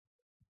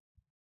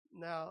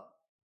 Now,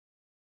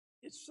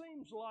 it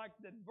seems like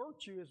that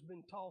virtue has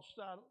been tossed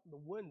out the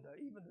window,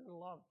 even in a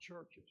lot of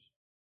churches.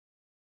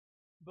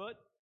 But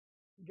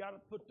you got to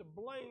put the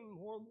blame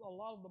where a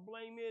lot of the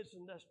blame is,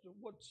 and that's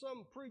what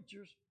some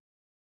preachers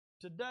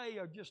today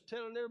are just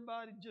telling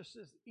everybody, just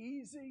this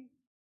easy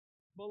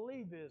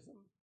believism.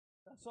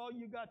 That's all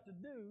you got to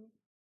do,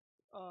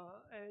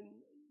 and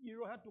you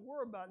don't have to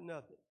worry about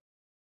nothing.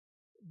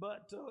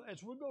 But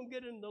as we're going to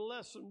get into the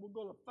lesson, we're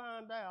going to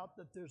find out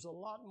that there's a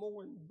lot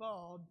more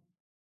involved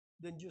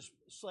than just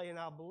saying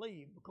I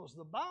believe, because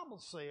the Bible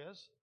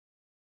says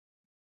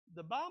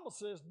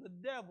the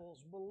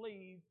devils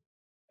believe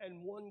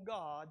in one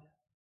God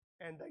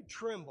and they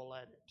tremble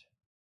at it.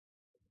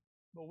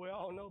 But we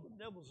all know the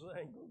devils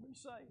ain't going to be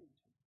saved.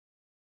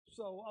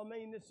 So, I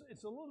mean,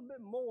 it's a little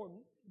bit more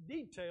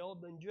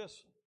detailed than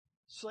just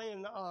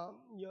saying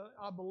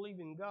I believe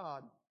in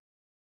God.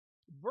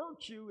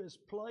 Virtue is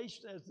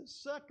placed as the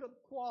second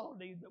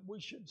quality that we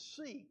should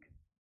seek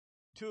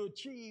to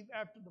achieve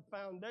after the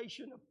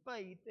foundation of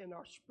faith in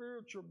our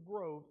spiritual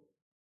growth,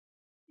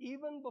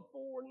 even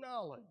before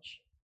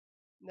knowledge.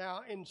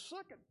 Now, in 2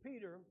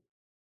 Peter,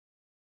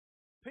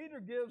 Peter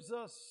gives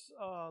us,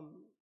 I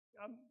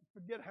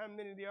forget how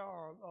many there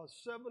are,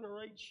 7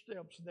 or 8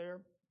 steps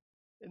there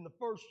in the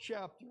first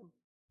chapter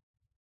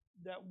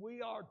that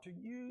we are to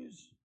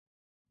use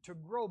to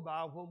grow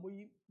by when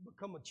we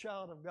become a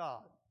child of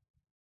God.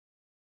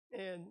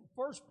 And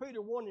 1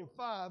 Peter 1 and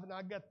 5, and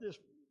I got this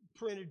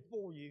printed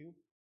for you.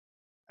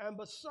 And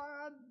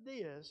beside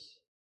this,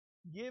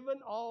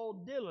 given all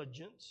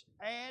diligence,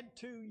 add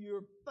to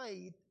your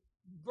faith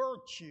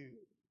virtue,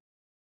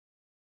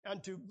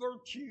 and to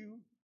virtue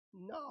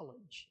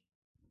knowledge.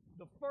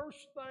 The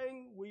first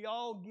thing we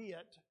all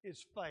get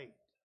is faith.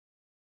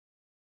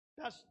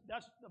 That's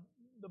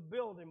the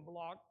building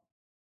block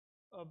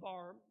of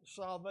our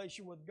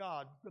salvation with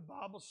God. The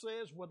Bible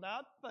says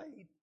without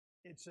faith,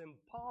 it's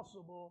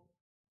impossible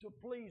to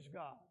please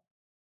God.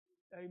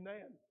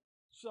 Amen.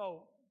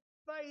 So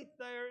faith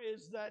there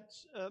is that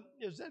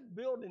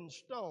building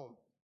stone.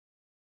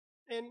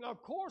 And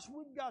of course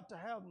we've got to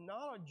have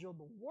knowledge of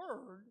the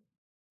Word,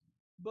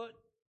 but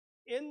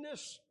in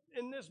this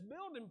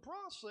building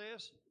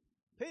process,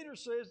 Peter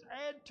says,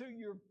 add to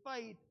your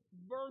faith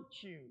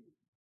virtue,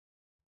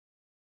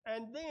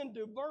 and then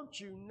to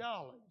virtue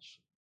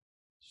knowledge.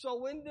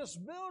 So in this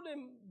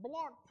building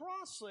block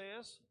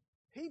process,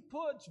 he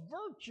puts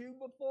virtue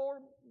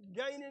before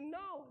gaining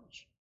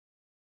knowledge.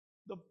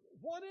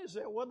 What is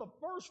it? Well, the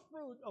first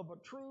fruit of a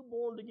true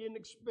born-again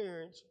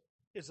experience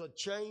is a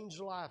changed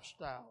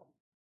lifestyle,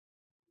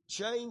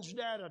 changed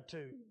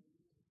attitude,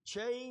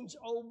 change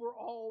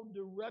overall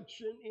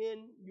direction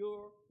in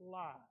your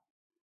life.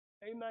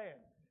 Amen.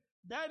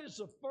 That is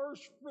the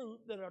first fruit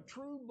that a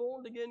true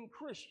born-again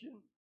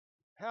Christian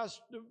has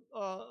to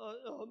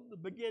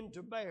begin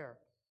to bear.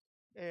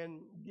 And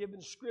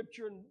given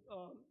scripture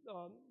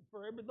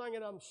for everything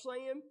that I'm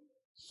saying,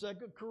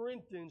 2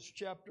 Corinthians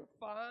chapter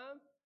 5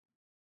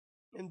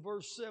 and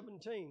verse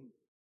 17.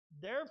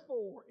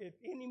 Therefore, if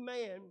any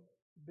man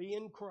be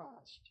in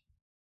Christ,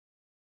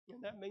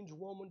 and that means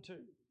woman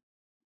too.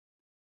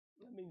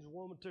 That means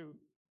woman too.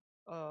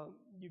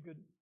 You could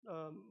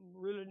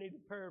really need to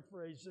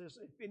paraphrase this.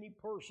 If any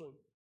person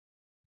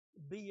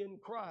be in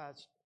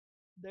Christ,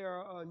 they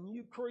are a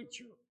new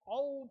creature.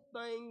 Old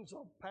things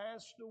are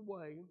passed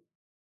away.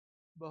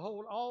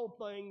 Behold, all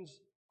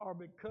things are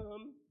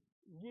become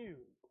new.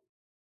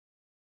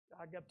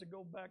 I got to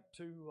go back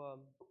to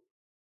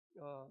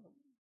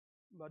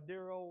my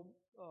dear old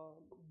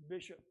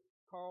Bishop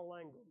Carl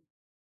Langham.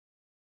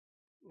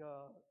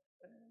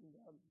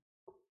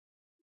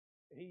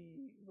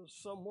 He was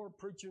somewhere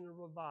preaching a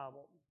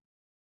revival.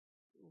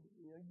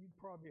 You know, you've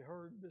probably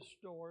heard this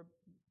story.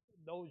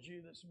 Those of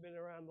you that's been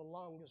around the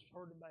longest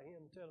heard about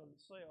him telling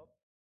himself.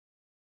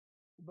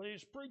 But he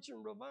was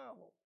preaching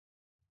revival.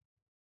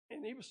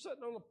 And he was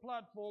sitting on a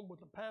platform with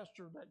the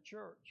pastor of that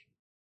church.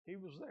 He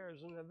was there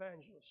as an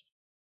evangelist.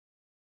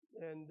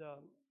 And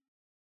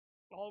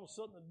all of a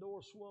sudden the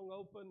door swung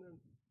open and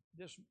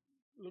this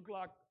looked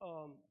like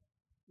a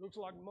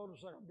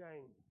motorcycle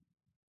gang.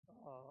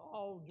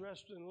 All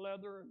dressed in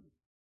leather, and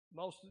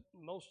most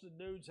of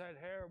the dudes had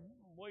hair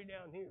way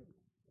down here.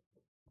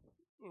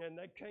 And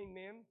they came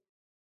in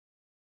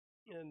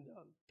and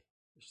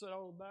sat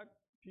on the back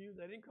pew.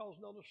 They didn't cause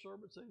no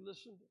disturbance. They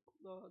listened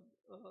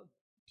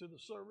to the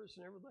service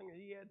and everything that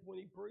he had when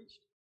he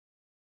preached.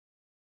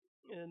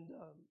 And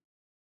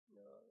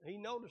he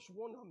noticed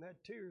one of them had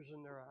tears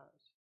in their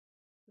eyes.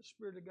 The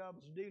Spirit of God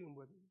was dealing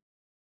with him.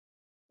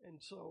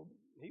 And so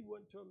he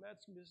went to him,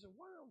 asked him, he said,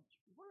 why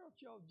don't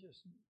y'all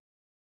just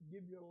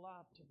give your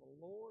life to the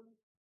Lord?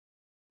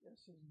 And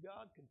says,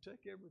 God can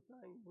take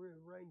everything,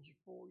 rearrange it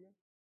for you.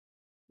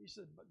 He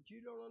said, but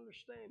you don't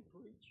understand,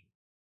 preach.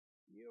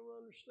 You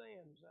don't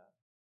understand.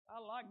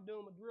 I like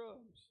doing my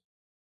drugs.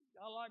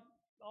 I like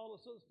all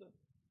this other stuff.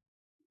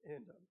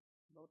 And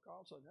Brother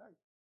Carl said, hey,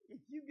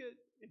 if you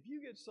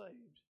get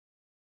saved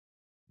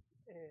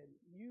and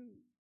you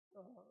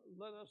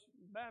let us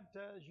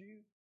baptize you,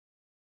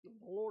 if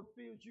the Lord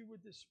fills you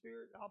with the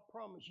Spirit, I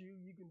promise you,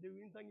 you can do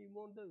anything you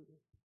want to do.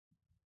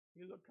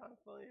 He looked kind of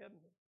funny at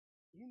me.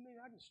 You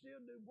mean I can still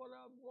do what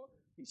I want?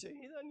 He said,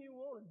 anything you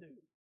want to do.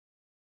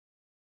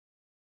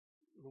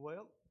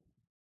 Well,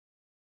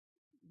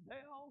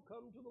 they all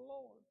come to the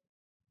Lord.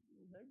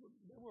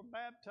 They were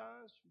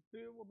baptized,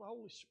 filled with the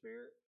Holy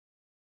Spirit.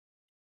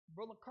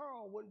 Brother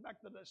Carl went back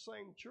to that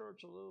same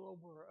church a little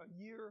over a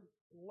year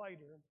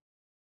later,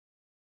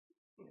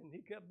 And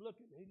he kept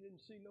looking. He didn't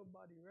see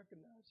nobody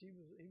recognize. He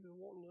was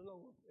wanting to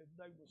know if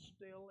they were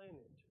still in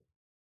it.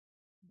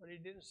 But he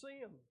didn't see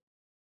them.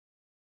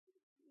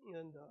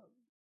 And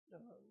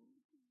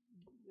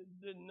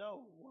didn't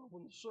know. Well,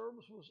 when the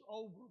service was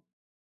over,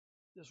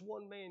 this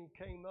one man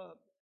came up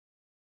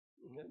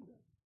and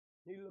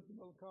he looked at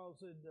Brother Carl and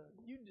said,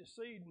 "You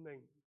deceived me."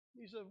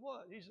 He said,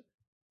 "What?"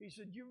 He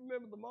said, "You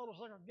remember the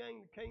motorcycle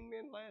gang that came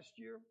in last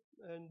year?"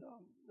 And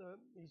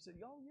he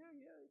said, "Oh,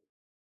 yeah.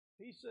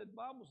 He said,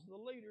 "Bob was the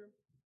leader."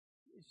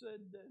 He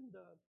said, "And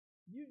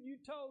you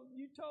told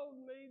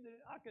me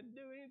that I could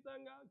do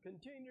anything,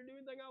 continue to do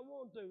anything I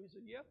want to." He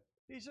said, "Yeah."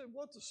 He said,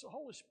 "Once the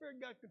Holy Spirit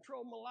got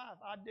control of my life,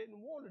 I didn't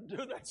want to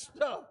do that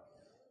stuff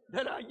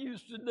that I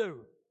used to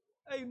do."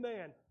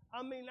 Amen.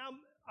 I mean,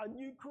 I'm a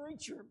new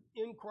creature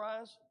in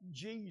Christ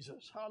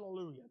Jesus.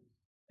 Hallelujah.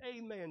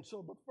 Amen.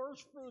 So the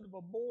first fruit of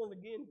a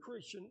born-again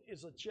Christian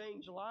is a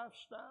changed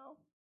lifestyle,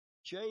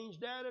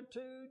 changed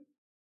attitude,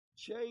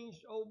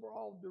 changed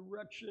overall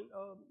direction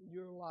of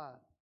your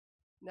life.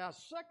 Now,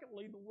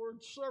 secondly, the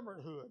word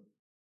servanthood.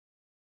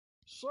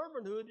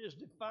 Servanthood is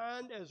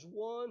defined as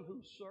one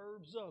who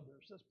serves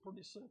others. That's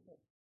pretty simple.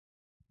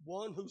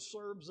 One who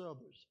serves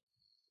others.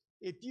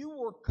 If you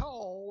were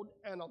called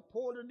and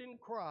appointed in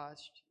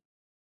Christ,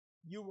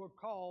 you were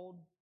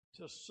called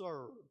to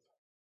serve.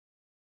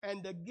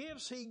 And the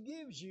gifts He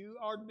gives you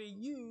are to be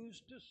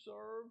used to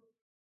serve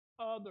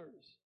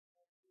others.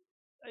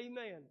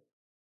 Amen.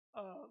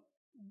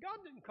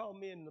 God didn't call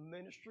me in the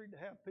ministry to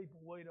have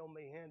people wait on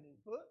me hand and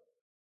foot.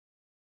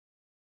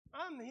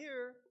 I'm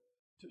here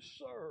to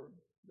serve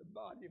the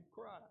body of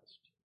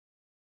Christ.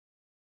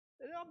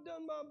 And I've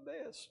done my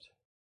best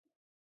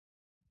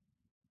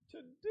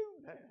to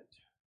do that.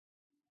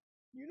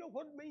 You know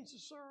what it means to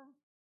serve?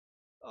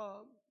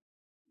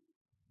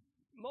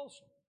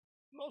 Most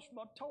of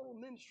my total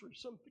ministry,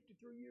 some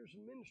 53 years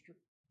of ministry,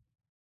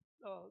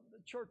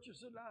 the churches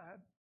that I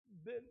have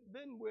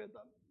been with,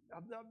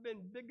 I've not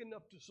been big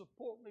enough to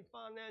support me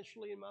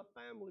financially and my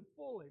family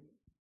fully.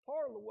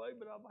 Part of the way,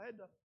 but I've had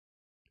to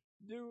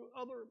do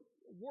other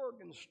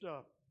work and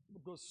stuff.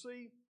 Because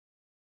see,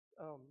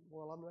 I'm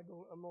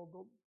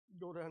gonna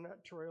go down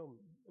that trail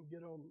and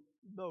get on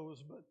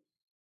those, but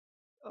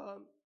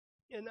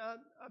and I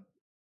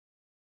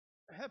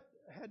have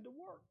had to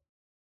work.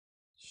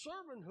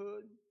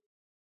 Servanthood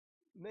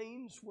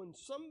means when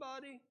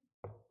somebody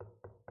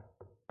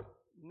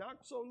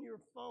knocks on your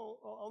phone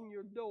on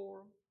your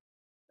door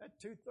at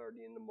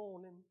 2:30 in the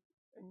morning,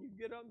 and you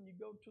get up and you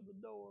go to the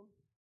door,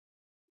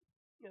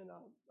 and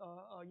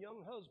a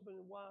young husband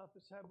and wife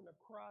is having a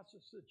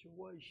crisis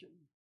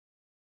situation.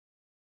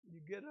 You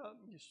get up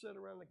and you sit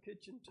around the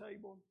kitchen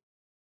table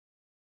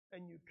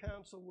and you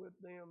counsel with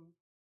them,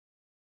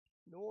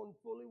 knowing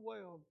fully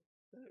well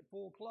that at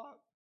 4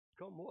 o'clock,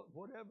 come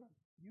whatever,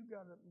 you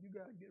gotta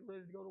get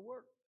ready to go to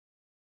work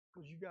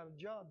because you got a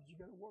job that you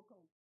got to work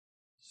on.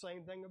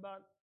 Same thing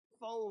about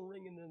phone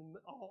ringing in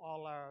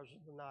all hours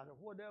of the night or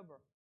whatever.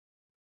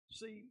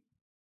 See,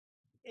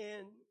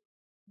 and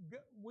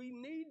we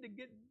need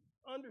to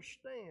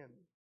understand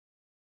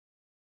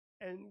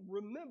and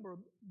remember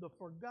the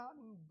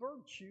forgotten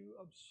virtue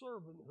of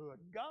servanthood.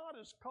 God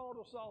has called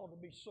us all to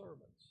be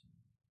servants.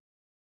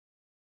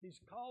 He's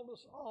called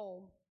us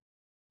all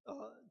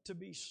to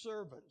be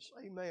servants.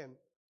 Amen.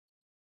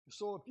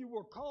 So if you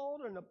were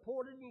called and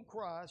appointed in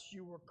Christ,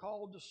 you were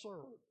called to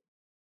serve.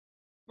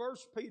 1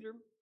 Peter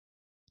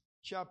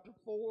chapter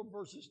 4,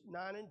 verses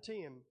 9 and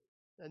 10,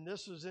 and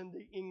this is in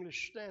the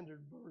English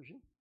Standard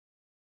Version.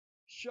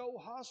 Show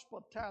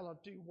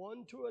hospitality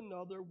one to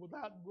another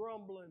without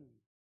grumbling.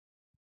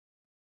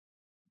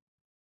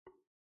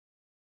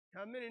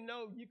 How many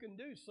know you can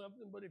do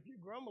something, but if you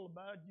grumble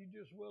about it, you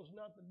just will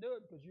not to do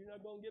it because you're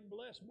not going to get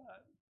blessed by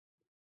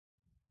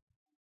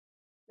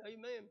it.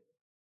 Amen.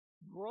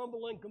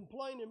 Grumble and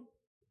complaining.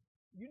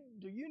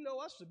 Do you know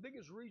that's the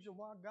biggest reason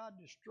why God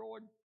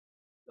destroyed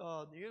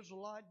the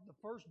Israelites, the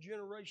first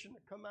generation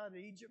that come out of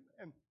Egypt,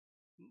 and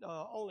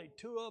only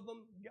 2 of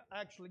them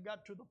actually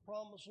got to the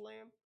promised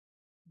land?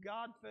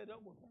 God fed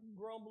up with their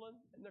grumbling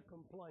and their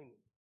complaining.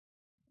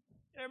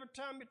 Every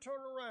time you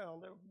turn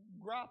around, they're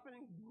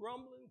griping,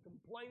 grumbling,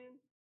 complaining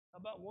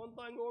about one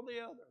thing or the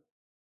other.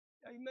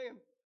 Amen.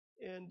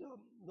 And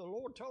the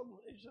Lord told them,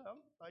 He said,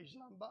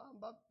 I'm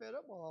about fed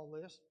up with all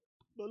this.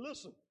 But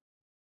listen,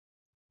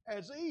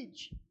 as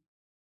each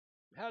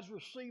has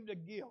received a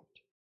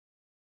gift,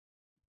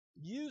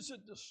 use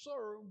it to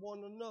serve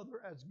one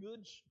another as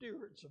good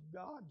stewards of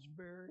God's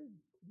very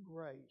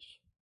grace.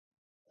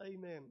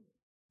 Amen.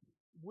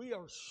 We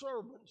are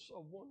servants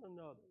of one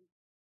another.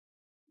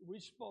 We're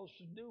supposed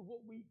to do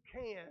what we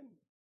can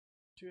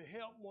to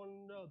help one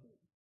another,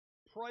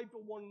 pray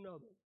for one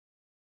another.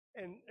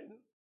 And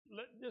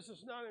this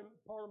is not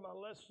part of my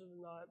lesson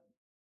tonight,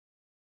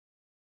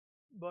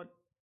 but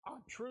I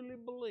truly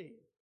believe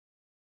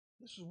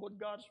this is what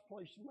God's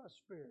placed in my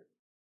spirit.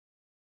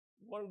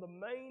 One of the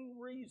main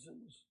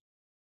reasons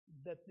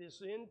that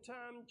this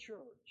end-time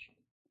church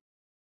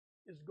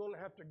is going to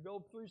have to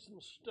go through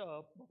some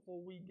stuff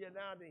before we get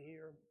out of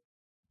here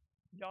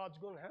God's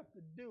going to have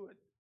to do it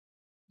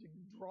to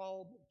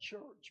draw the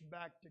church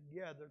back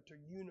together to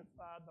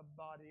unify the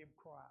body of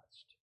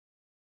Christ.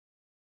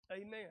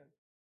 Amen.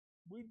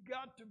 We've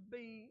got to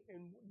be,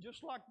 and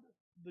just like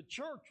the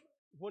church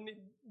when it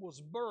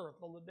was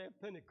birthed on the day of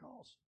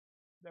Pentecost,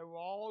 they were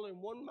all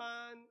in one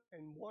mind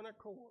and one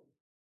accord.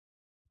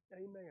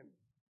 Amen.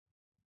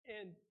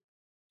 And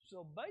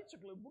so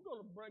basically, we're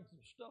going to bring some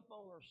stuff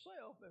on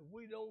ourselves if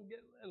we don't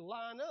get and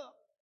line up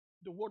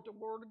to what the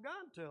Word of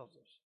God tells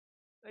us.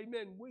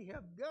 Amen. We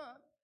have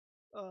got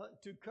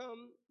to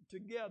come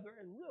together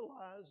and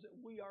realize that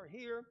we are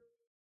here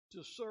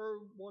to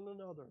serve one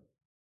another.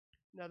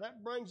 Now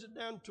that brings it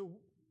down to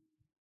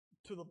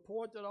the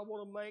point that I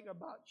want to make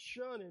about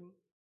shunning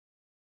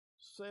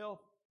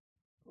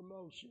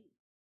self-promotion.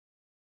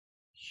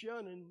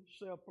 Shunning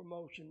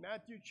self-promotion.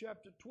 Matthew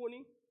chapter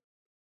 20,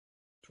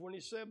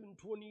 27,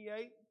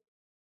 28.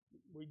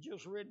 We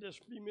just read this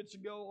a few minutes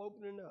ago,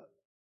 opening up.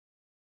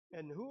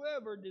 And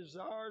whoever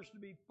desires to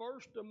be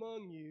first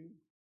among you,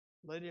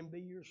 let him be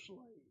your slave.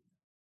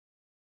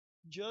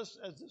 Just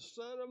as the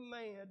Son of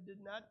Man did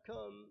not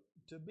come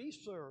to be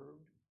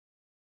served,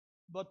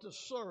 but to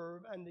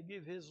serve and to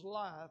give his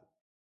life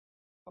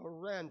a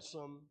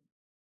ransom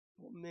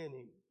for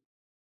many.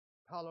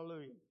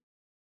 Hallelujah.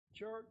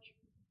 Church,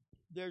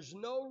 there's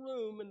no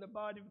room in the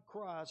body of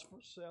Christ for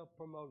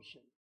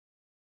self-promotion.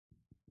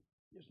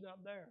 It's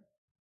not there.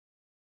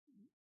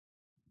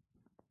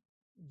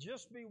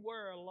 Just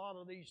beware a lot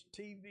of these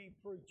TV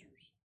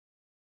preachers.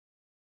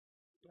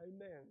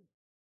 Amen.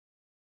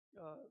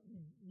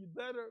 You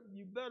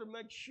better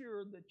make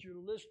sure that you're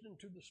listening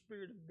to the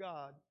Spirit of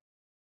God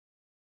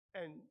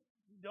and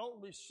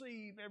don't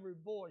receive every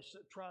voice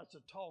that tries to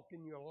talk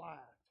in your life.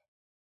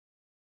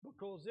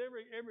 Because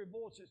every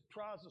voice that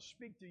tries to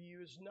speak to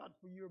you is not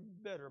for your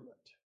betterment.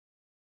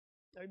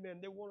 Amen.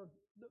 They want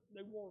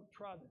to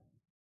try to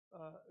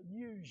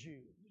use you,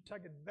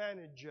 take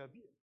advantage of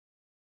you.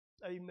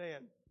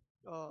 Amen.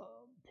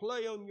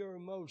 Play on your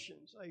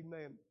emotions.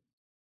 Amen.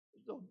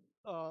 So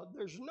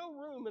there's no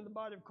room in the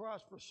body of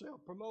Christ for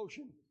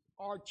self-promotion.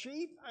 Our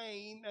chief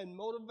aim and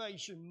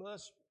motivation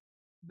must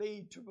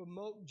be to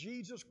promote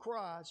Jesus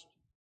Christ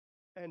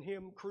and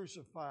Him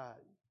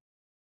crucified.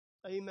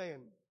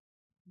 Amen.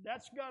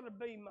 That's got to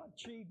be my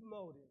chief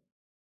motive.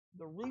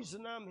 The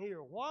reason I'm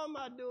here. Why am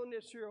I doing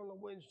this here on a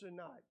Wednesday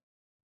night?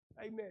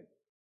 Amen.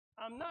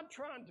 I'm not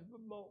trying to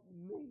promote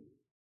me.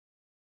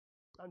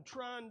 I'm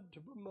trying to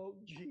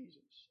promote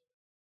Jesus.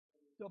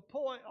 The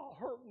point, a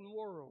hurting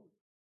world.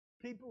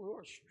 People who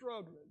are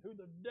struggling, who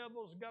the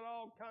devil's got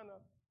all kind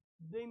of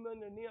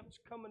demon and imps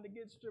coming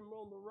against them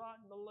on the right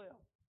and the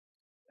left.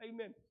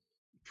 Amen.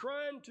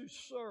 Trying to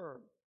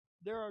serve.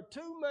 There are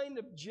two main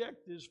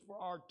objectives for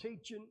our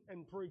teaching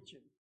and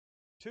preaching.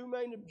 Two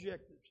main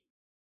objectives.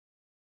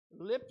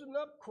 Lifting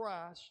up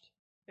Christ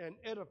and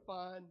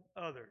edifying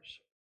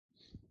others.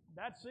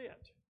 That's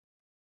it.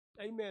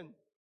 Amen.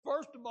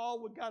 First of all,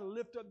 we've got to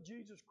lift up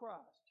Jesus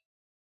Christ.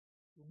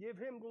 Give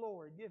Him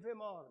glory. Give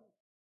Him honor.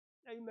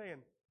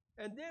 Amen.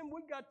 And then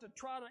we got to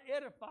try to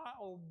edify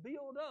or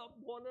build up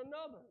one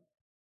another.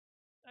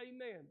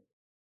 Amen.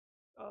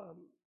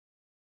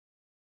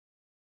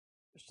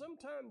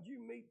 Sometimes you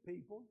meet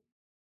people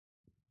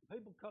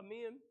come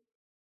in,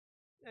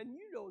 and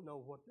you don't know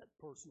what that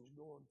person's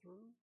going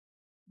through.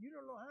 You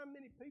don't know how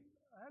many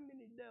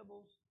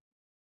devils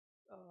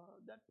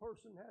that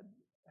person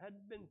had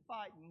been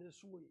fighting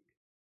this week.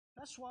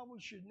 That's why we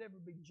should never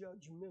be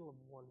judgmental of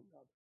one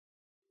another.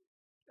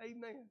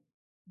 Amen.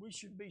 We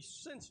should be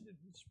sensitive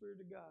to the Spirit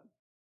of God.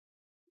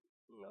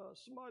 I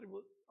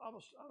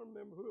don't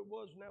remember who it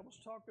was now, was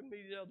talking to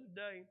me the other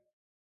day,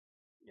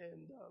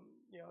 and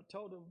I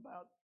told him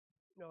about,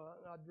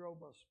 I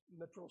drove a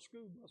Metro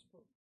school bus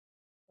for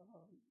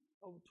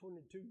over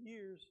 22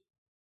 years,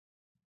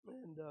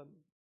 and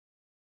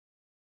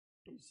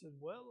he said,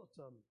 well,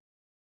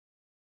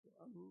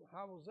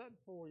 how was that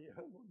for you?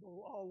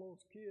 All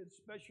those kids,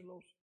 especially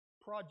those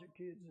project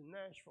kids in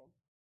Nashville.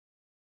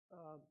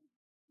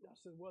 I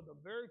said, well, the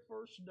very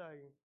first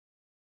day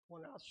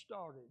when I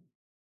started,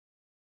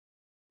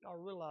 I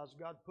realized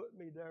God put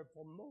me there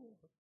for more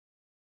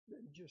than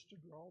just to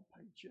draw a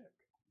paycheck.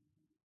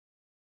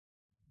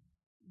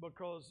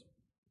 Because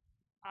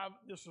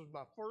this was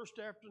my first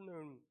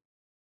afternoon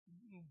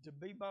to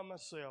be by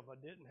myself. I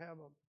didn't have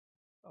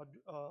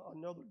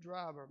another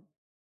driver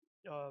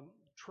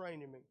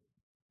training me.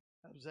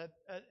 I was at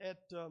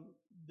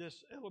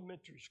this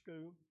elementary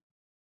school.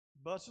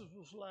 Buses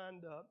was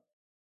lined up,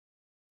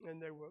 and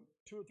there were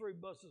 2 or 3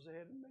 buses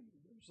ahead of me.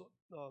 There was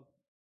a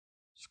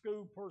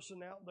school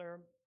person out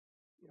there,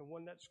 and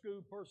when that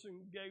school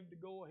person gave the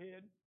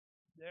go-ahead,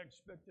 they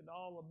expected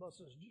all the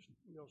buses just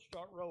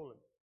start rolling.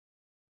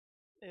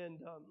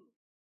 And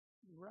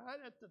right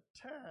at the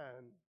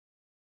time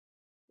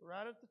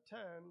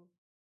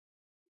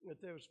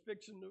that they was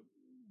fixing to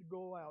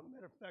go out,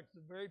 matter of fact,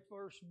 the very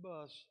first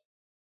bus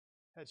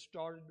had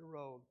started to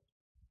roll.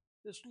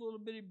 This little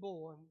bitty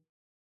boy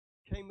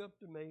came up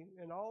to me,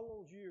 and all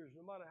those years,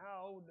 no matter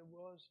how old I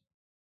was,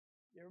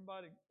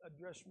 everybody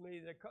addressed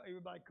me.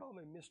 Everybody called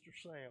me Mr.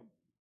 Sam.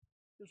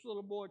 This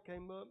little boy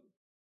came up,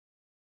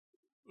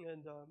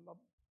 and my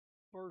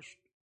first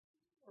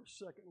or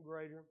second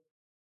grader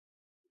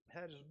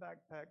had his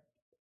backpack.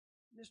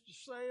 Mr.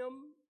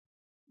 Sam,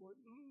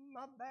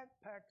 my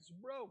backpack is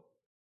broke.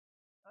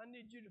 I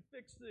need you to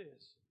fix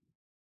this.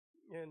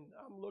 And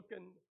I'm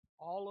looking,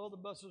 all other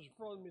buses in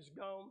front of me is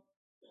gone,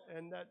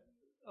 and that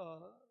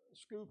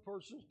school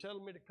person's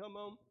telling me to come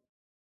on.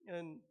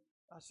 And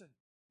I said,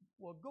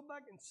 well, go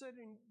back and sit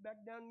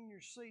back down in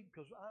your seat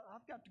because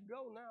I've got to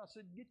go now. I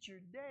said, get your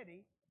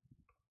daddy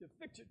to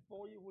fix it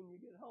for you when you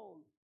get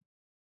home.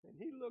 And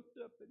he looked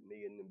up at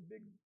me in them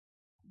big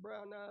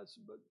brown eyes,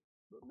 but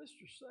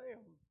Mr.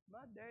 Sam,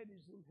 my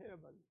daddy's in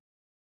heaven.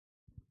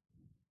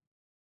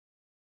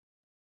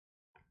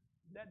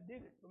 That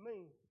did it for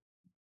me.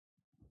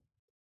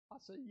 I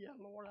said, yeah,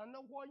 Lord, I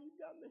know why you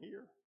got me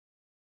here.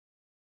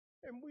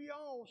 And we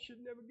all should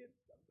never get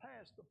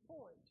past the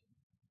point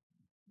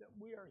that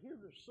we are here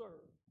to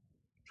serve.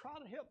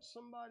 Try to help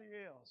somebody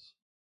else.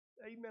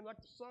 Amen. Like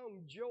the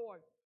song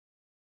Joy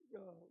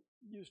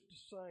used to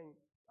sing.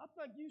 I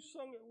think you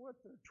sung it with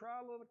her,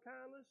 Try a Little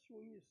Kindness.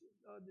 When you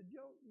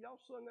y'all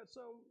sung that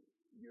song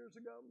years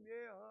ago?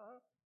 Yeah,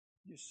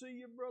 You see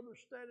your brother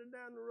standing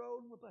down the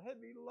road with a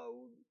heavy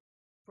load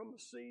from the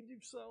seed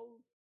you've sown.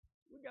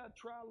 We got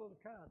to try a little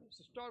kindness.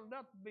 It started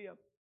out to be a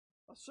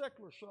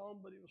secular song,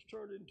 but it was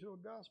turned into a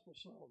gospel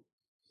song.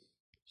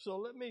 So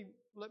let me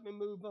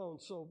move on.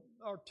 So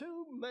our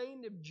two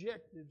main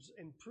objectives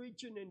in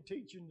preaching and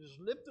teaching is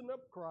lifting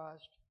up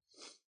Christ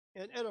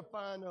and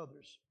edifying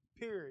others.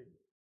 Period.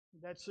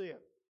 That's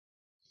it.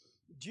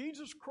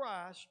 Jesus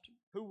Christ,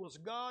 who was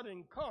God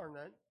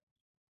incarnate,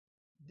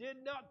 did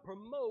not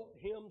promote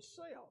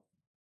himself.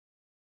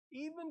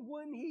 Even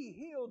when he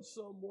healed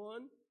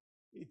someone,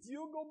 if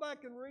you'll go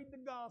back and read the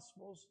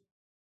Gospels,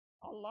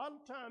 a lot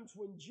of times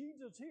when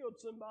Jesus healed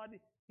somebody,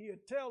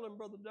 he'd tell them,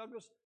 Brother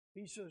Douglas,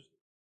 he says,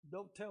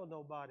 don't tell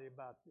nobody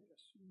about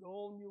this.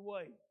 Go on your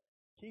way.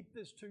 Keep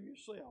this to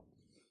yourself.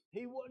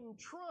 He wasn't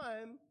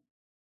trying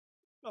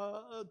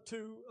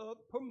to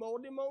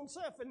promote him on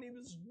himself, and he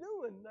was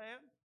doing that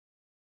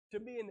to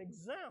be an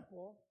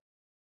example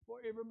for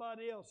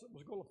everybody else that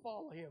was going to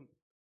follow him.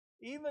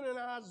 Even in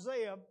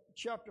Isaiah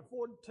chapter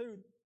 42,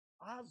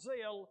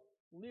 Isaiah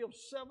lived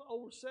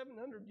over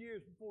 700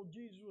 years before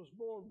Jesus was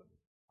born, but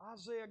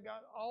Isaiah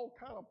got all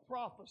kind of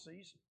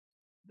prophecies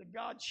that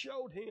God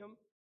showed him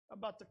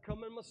about the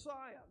coming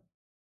Messiah.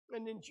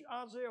 And in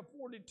Isaiah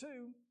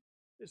 42,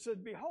 it says,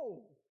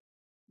 behold,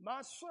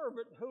 my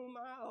servant whom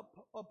I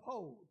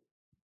uphold,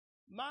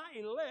 my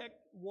elect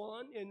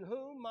one in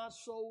whom my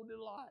soul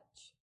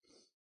delights.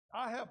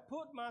 I have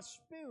put my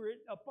spirit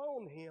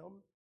upon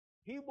him.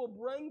 He will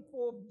bring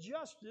forth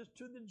justice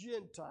to the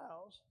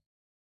Gentiles.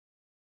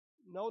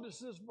 Notice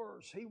this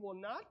verse. He will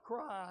not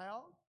cry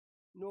out,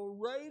 nor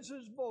raise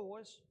his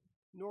voice,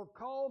 nor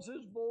cause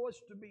his voice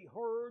to be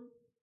heard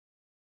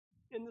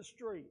in the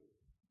street.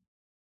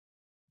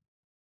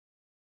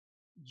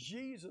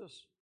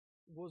 Jesus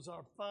was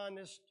our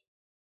finest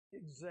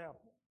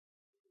example.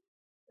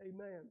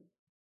 Amen.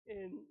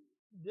 And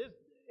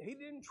he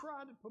didn't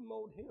try to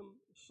promote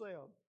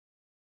himself.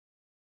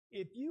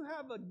 If you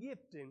have a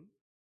gifting,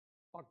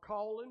 a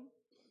calling,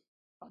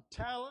 a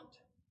talent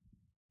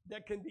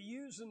that can be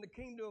used in the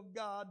kingdom of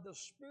God, the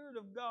Spirit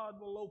of God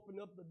will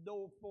open up the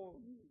door for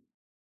you.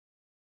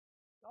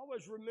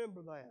 Always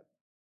remember that.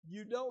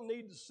 You don't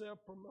need to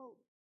self-promote.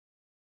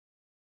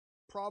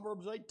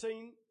 Proverbs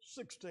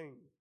 18:16.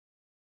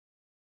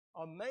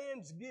 A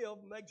man's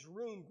gift makes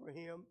room for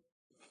him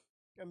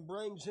and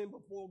brings him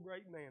before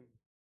great men.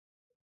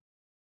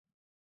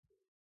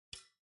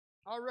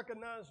 I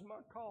recognized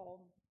my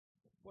call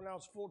when I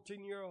was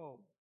 14 years old.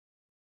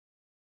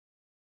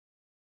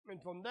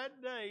 And from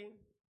that day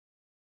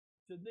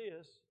to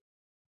this,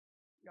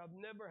 I've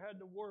never had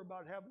to worry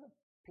about having a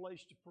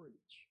place to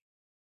preach.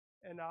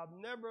 And I've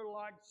never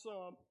liked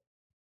some.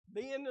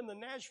 Being in the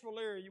Nashville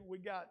area, we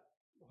got,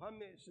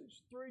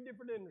 it's 3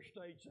 different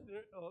interstates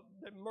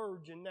that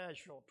merge in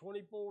Nashville,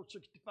 24,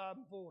 65,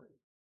 and 40.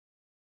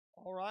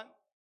 All right?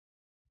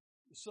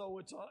 So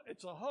it's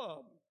a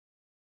hub.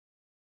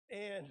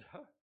 And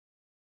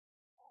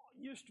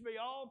used to be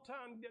all the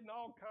time getting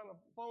all kind of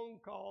phone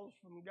calls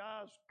from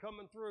guys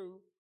coming through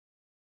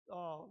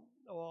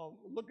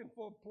looking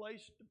for a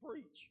place to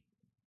preach.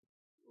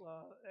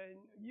 And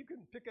you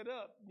can pick it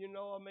up, you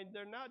know. I mean,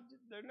 they're not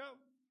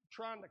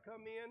trying to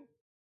come in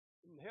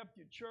and help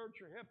your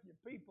church or help your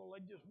people.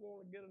 They just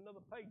want to get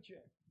another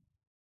paycheck.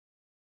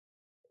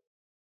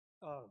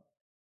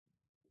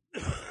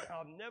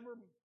 I've never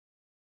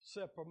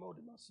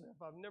self-promoted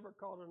myself. I've never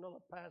called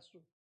another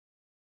pastor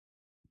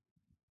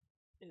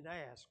and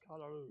asked.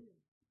 Hallelujah.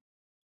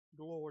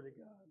 Glory to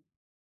God.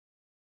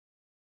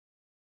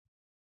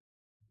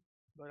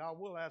 But I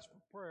will ask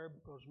for prayer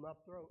because my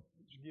throat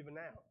is giving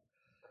out.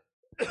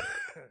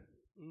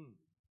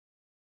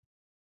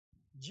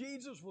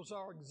 Jesus was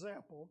our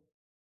example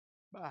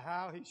by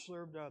how he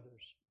served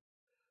others.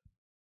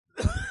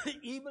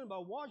 Even by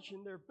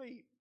washing their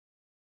feet.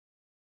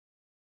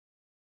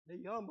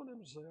 He humbled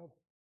himself.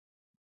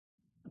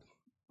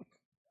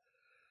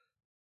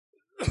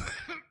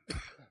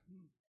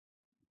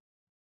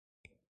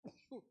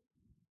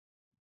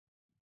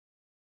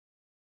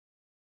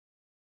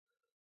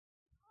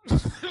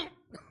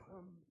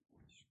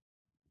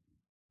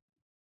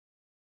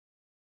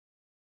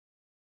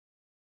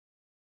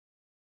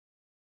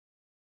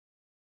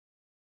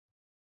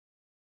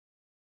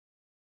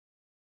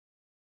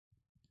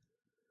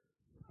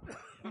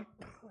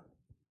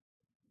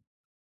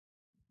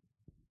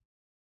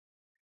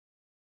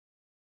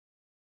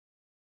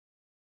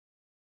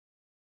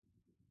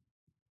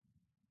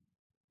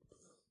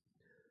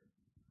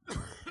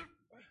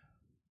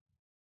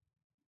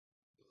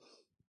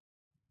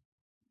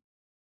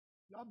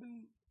 I've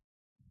been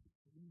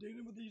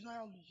dealing with these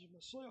allergies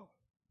myself.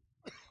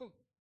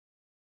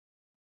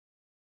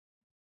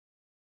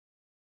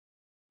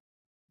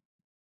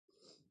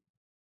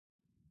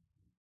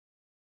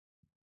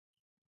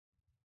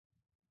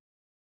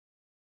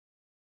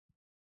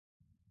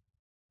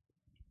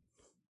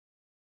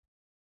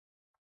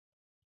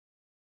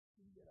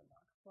 Get a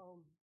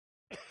microphone.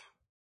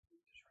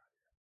 Just right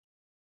here.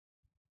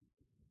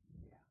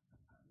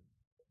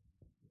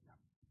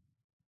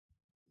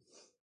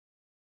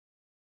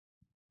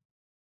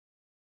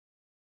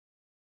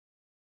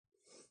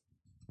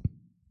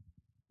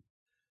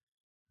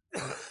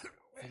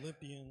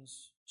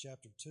 Philippians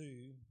chapter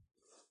 2,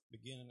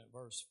 beginning at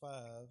verse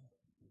 5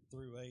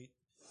 through 8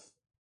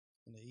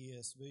 in the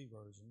ESV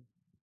version,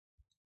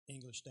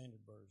 English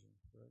Standard Version,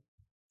 correct?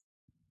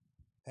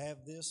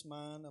 Have this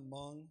mind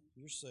among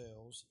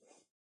yourselves,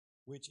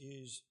 which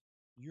is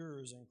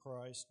yours in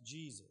Christ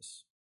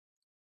Jesus,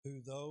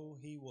 who though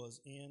he was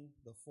in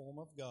the form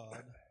of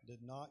God,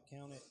 did not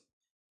count it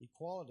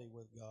equality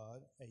with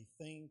God a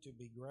thing to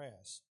be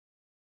grasped,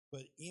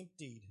 but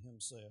emptied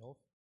himself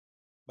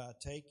by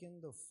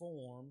taking the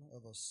form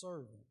of a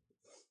servant,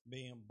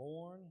 being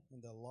born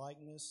in the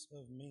likeness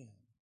of men,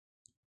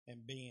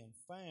 and being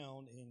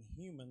found in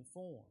human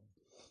form.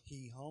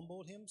 He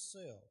humbled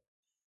himself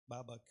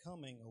by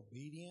becoming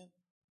obedient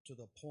to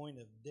the point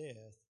of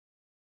death,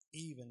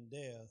 even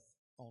death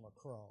on a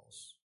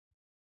cross.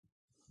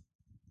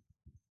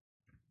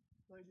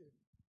 Thank you.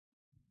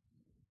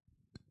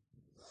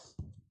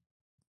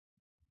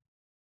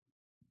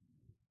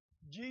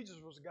 Jesus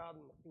was God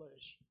in the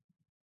flesh,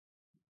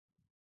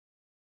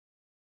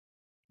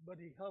 but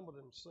he humbled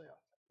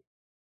himself.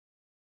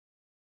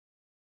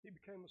 He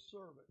became a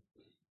servant.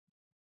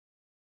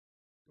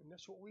 And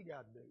that's what we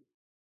got to do.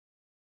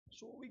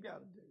 That's what we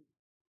got to do.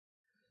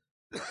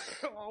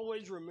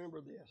 Always remember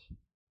this.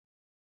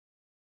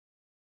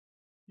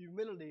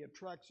 Humility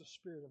attracts the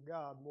Spirit of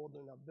God more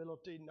than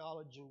ability,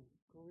 knowledge, and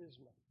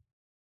charisma.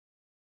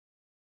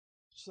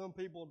 Some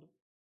people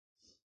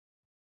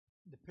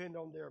depend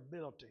on their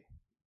ability,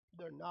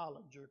 their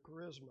knowledge, or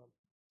charisma.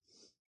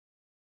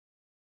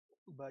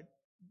 But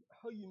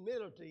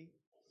humility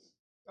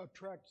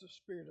attracts the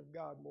Spirit of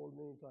God more than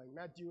anything.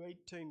 Matthew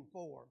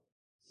 18:4.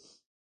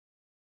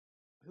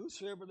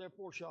 Whosoever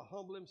therefore shall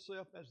humble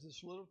himself as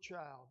this little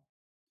child,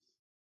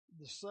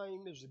 the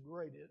same is the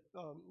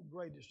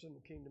greatest in the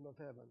kingdom of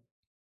heaven.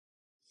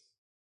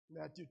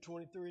 Matthew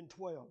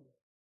 23:12.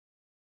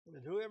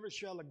 And whoever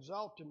shall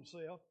exalt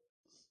himself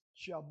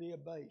shall be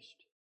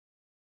abased.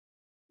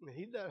 And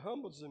he that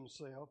humbles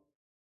himself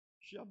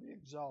shall be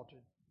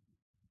exalted.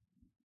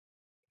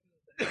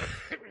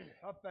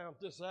 I found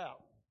this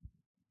out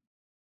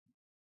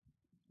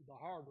the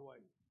hard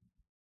way.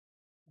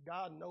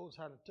 God knows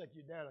how to take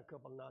you down a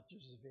couple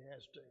notches if he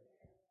has to.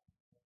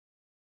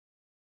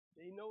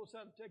 He knows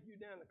how to take you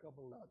down a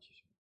couple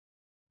notches.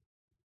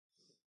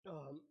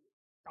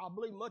 I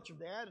believe much of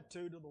the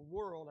attitude of the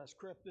world has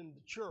crept into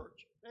the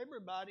church.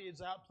 Everybody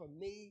is out for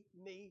me,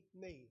 me,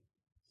 me.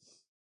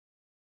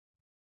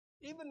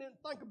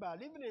 Think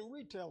about it, even in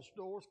retail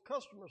stores,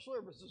 customer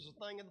service is a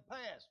thing of the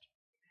past.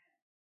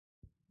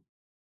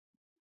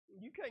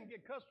 You can't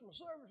get customer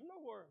service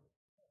nowhere.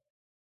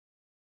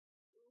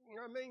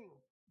 I mean,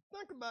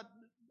 think about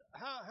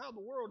how the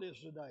world is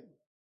today.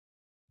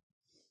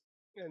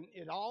 And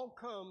it all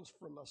comes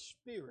from a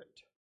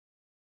spirit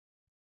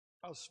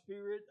of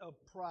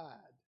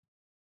pride.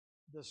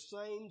 The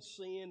same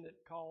sin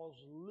that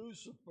caused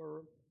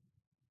Lucifer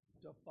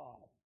to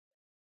fall.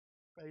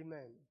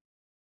 Amen.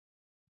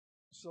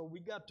 So we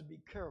got to be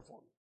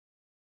careful.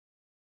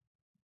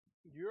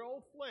 Your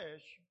old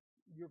flesh,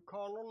 your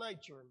carnal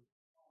nature,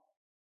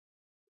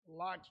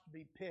 likes to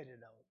be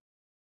petted on,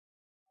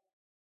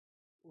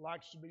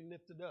 likes to be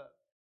lifted up.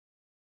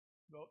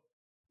 But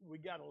we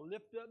got to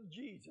lift up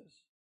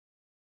Jesus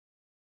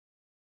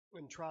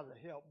and try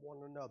to help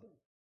one another.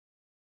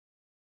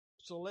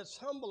 So let's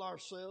humble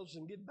ourselves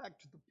and get back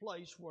to the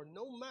place where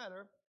no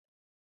matter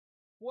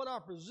what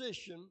our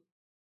position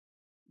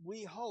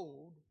we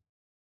hold,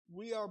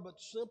 we are but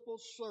simple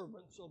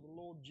servants of the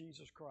Lord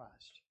Jesus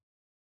Christ.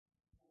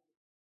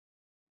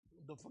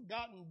 The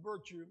forgotten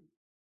virtue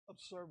of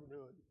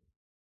servanthood.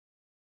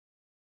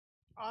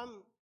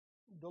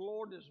 The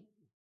Lord has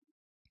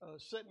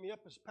set me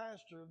up as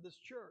pastor of this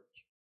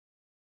church.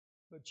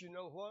 But you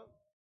know what?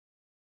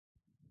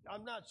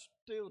 I'm not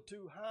still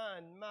too high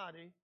and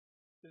mighty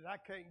that I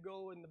can't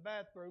go in the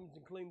bathrooms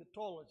and clean the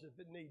toilets if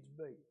it needs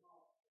be.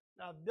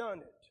 I've done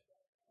it.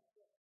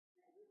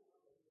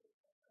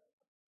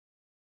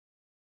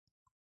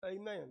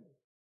 Amen.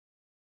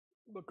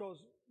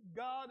 Because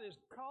God has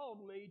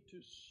called me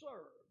to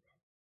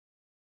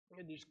serve.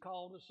 And He's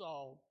called us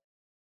all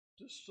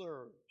to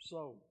serve.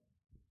 So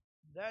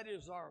that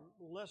is our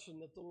lesson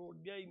that the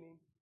Lord gave me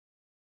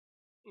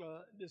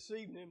this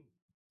evening.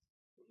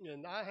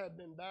 And I have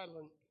been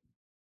battling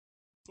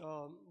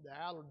the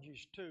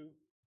allergies too.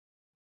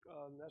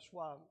 That's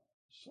why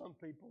some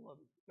people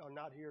are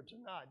not here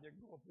tonight. They're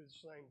going through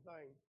the same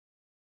thing.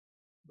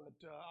 But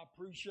I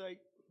appreciate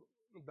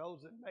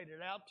those that made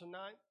it out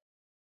tonight.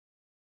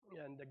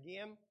 And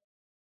again,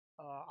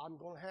 I'm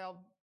going to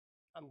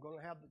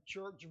have the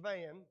church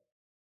van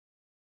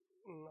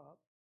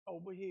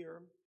over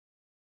here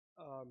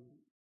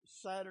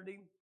Saturday,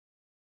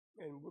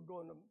 and we're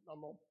going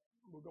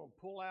to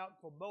pull out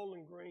for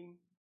Bowling Green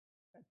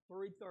at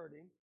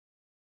 3:30.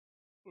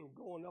 And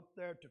going up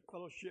there to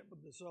fellowship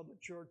with this other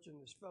church in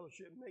this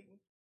fellowship meeting.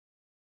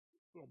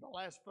 The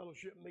last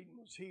fellowship meeting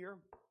was here.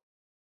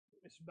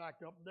 It's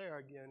back up there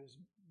again. It's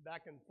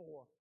back and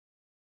forth.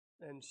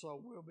 And so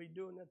we'll be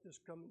doing that this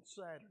coming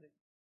Saturday.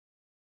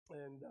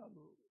 And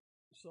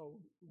so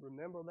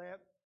remember that.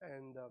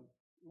 And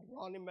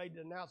Ronnie made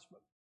the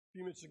announcement a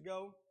few minutes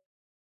ago.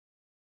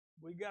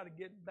 We got to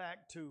get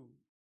back to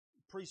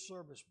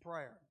pre-service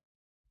prayer.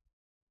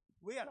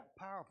 We had a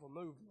powerful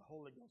move of the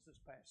Holy Ghost this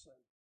past Sunday.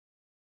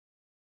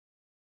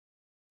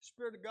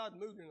 Spirit of God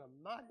moved in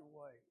a mighty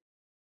way.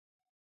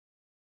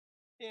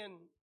 And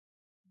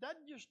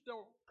that just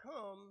don't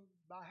come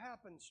by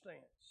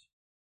happenstance.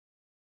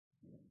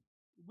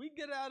 We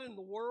get out in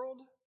the world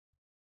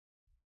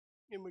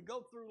and we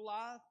go through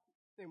life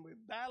and we're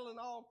battling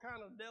all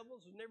kind of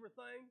devils and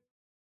everything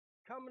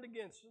coming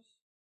against us.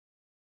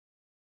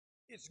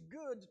 It's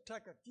good to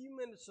take a few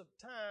minutes of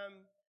time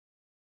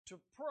to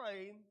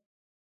pray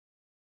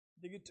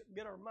to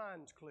get our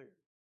minds clear.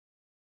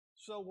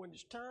 So when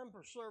it's time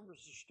for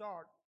service to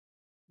start,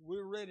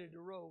 we're ready to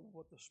roll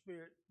what the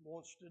Spirit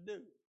wants to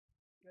do.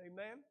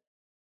 Amen?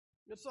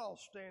 Let's all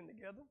stand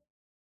together.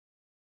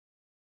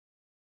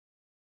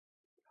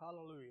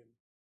 Hallelujah.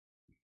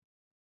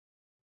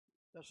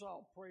 Let's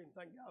all pray and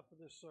thank God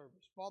for this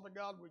service. Father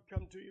God, we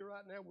come to you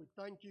right now. We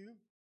thank you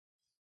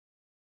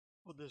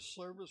for this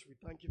service. We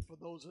thank you for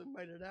those that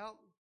made it out.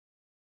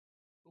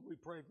 We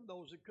pray for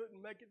those that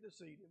couldn't make it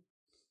this evening.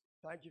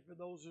 Thank you for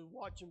those who are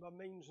watching by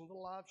means of the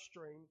live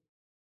stream.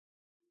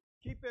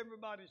 Keep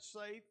everybody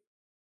safe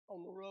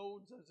on the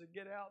roads as they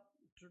get out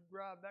to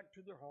drive back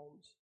to their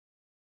homes.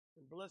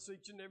 And bless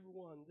each and every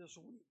one this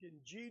week.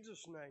 In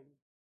Jesus' name,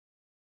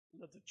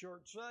 let the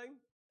church say,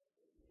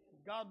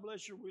 God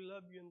bless you. We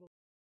love you in the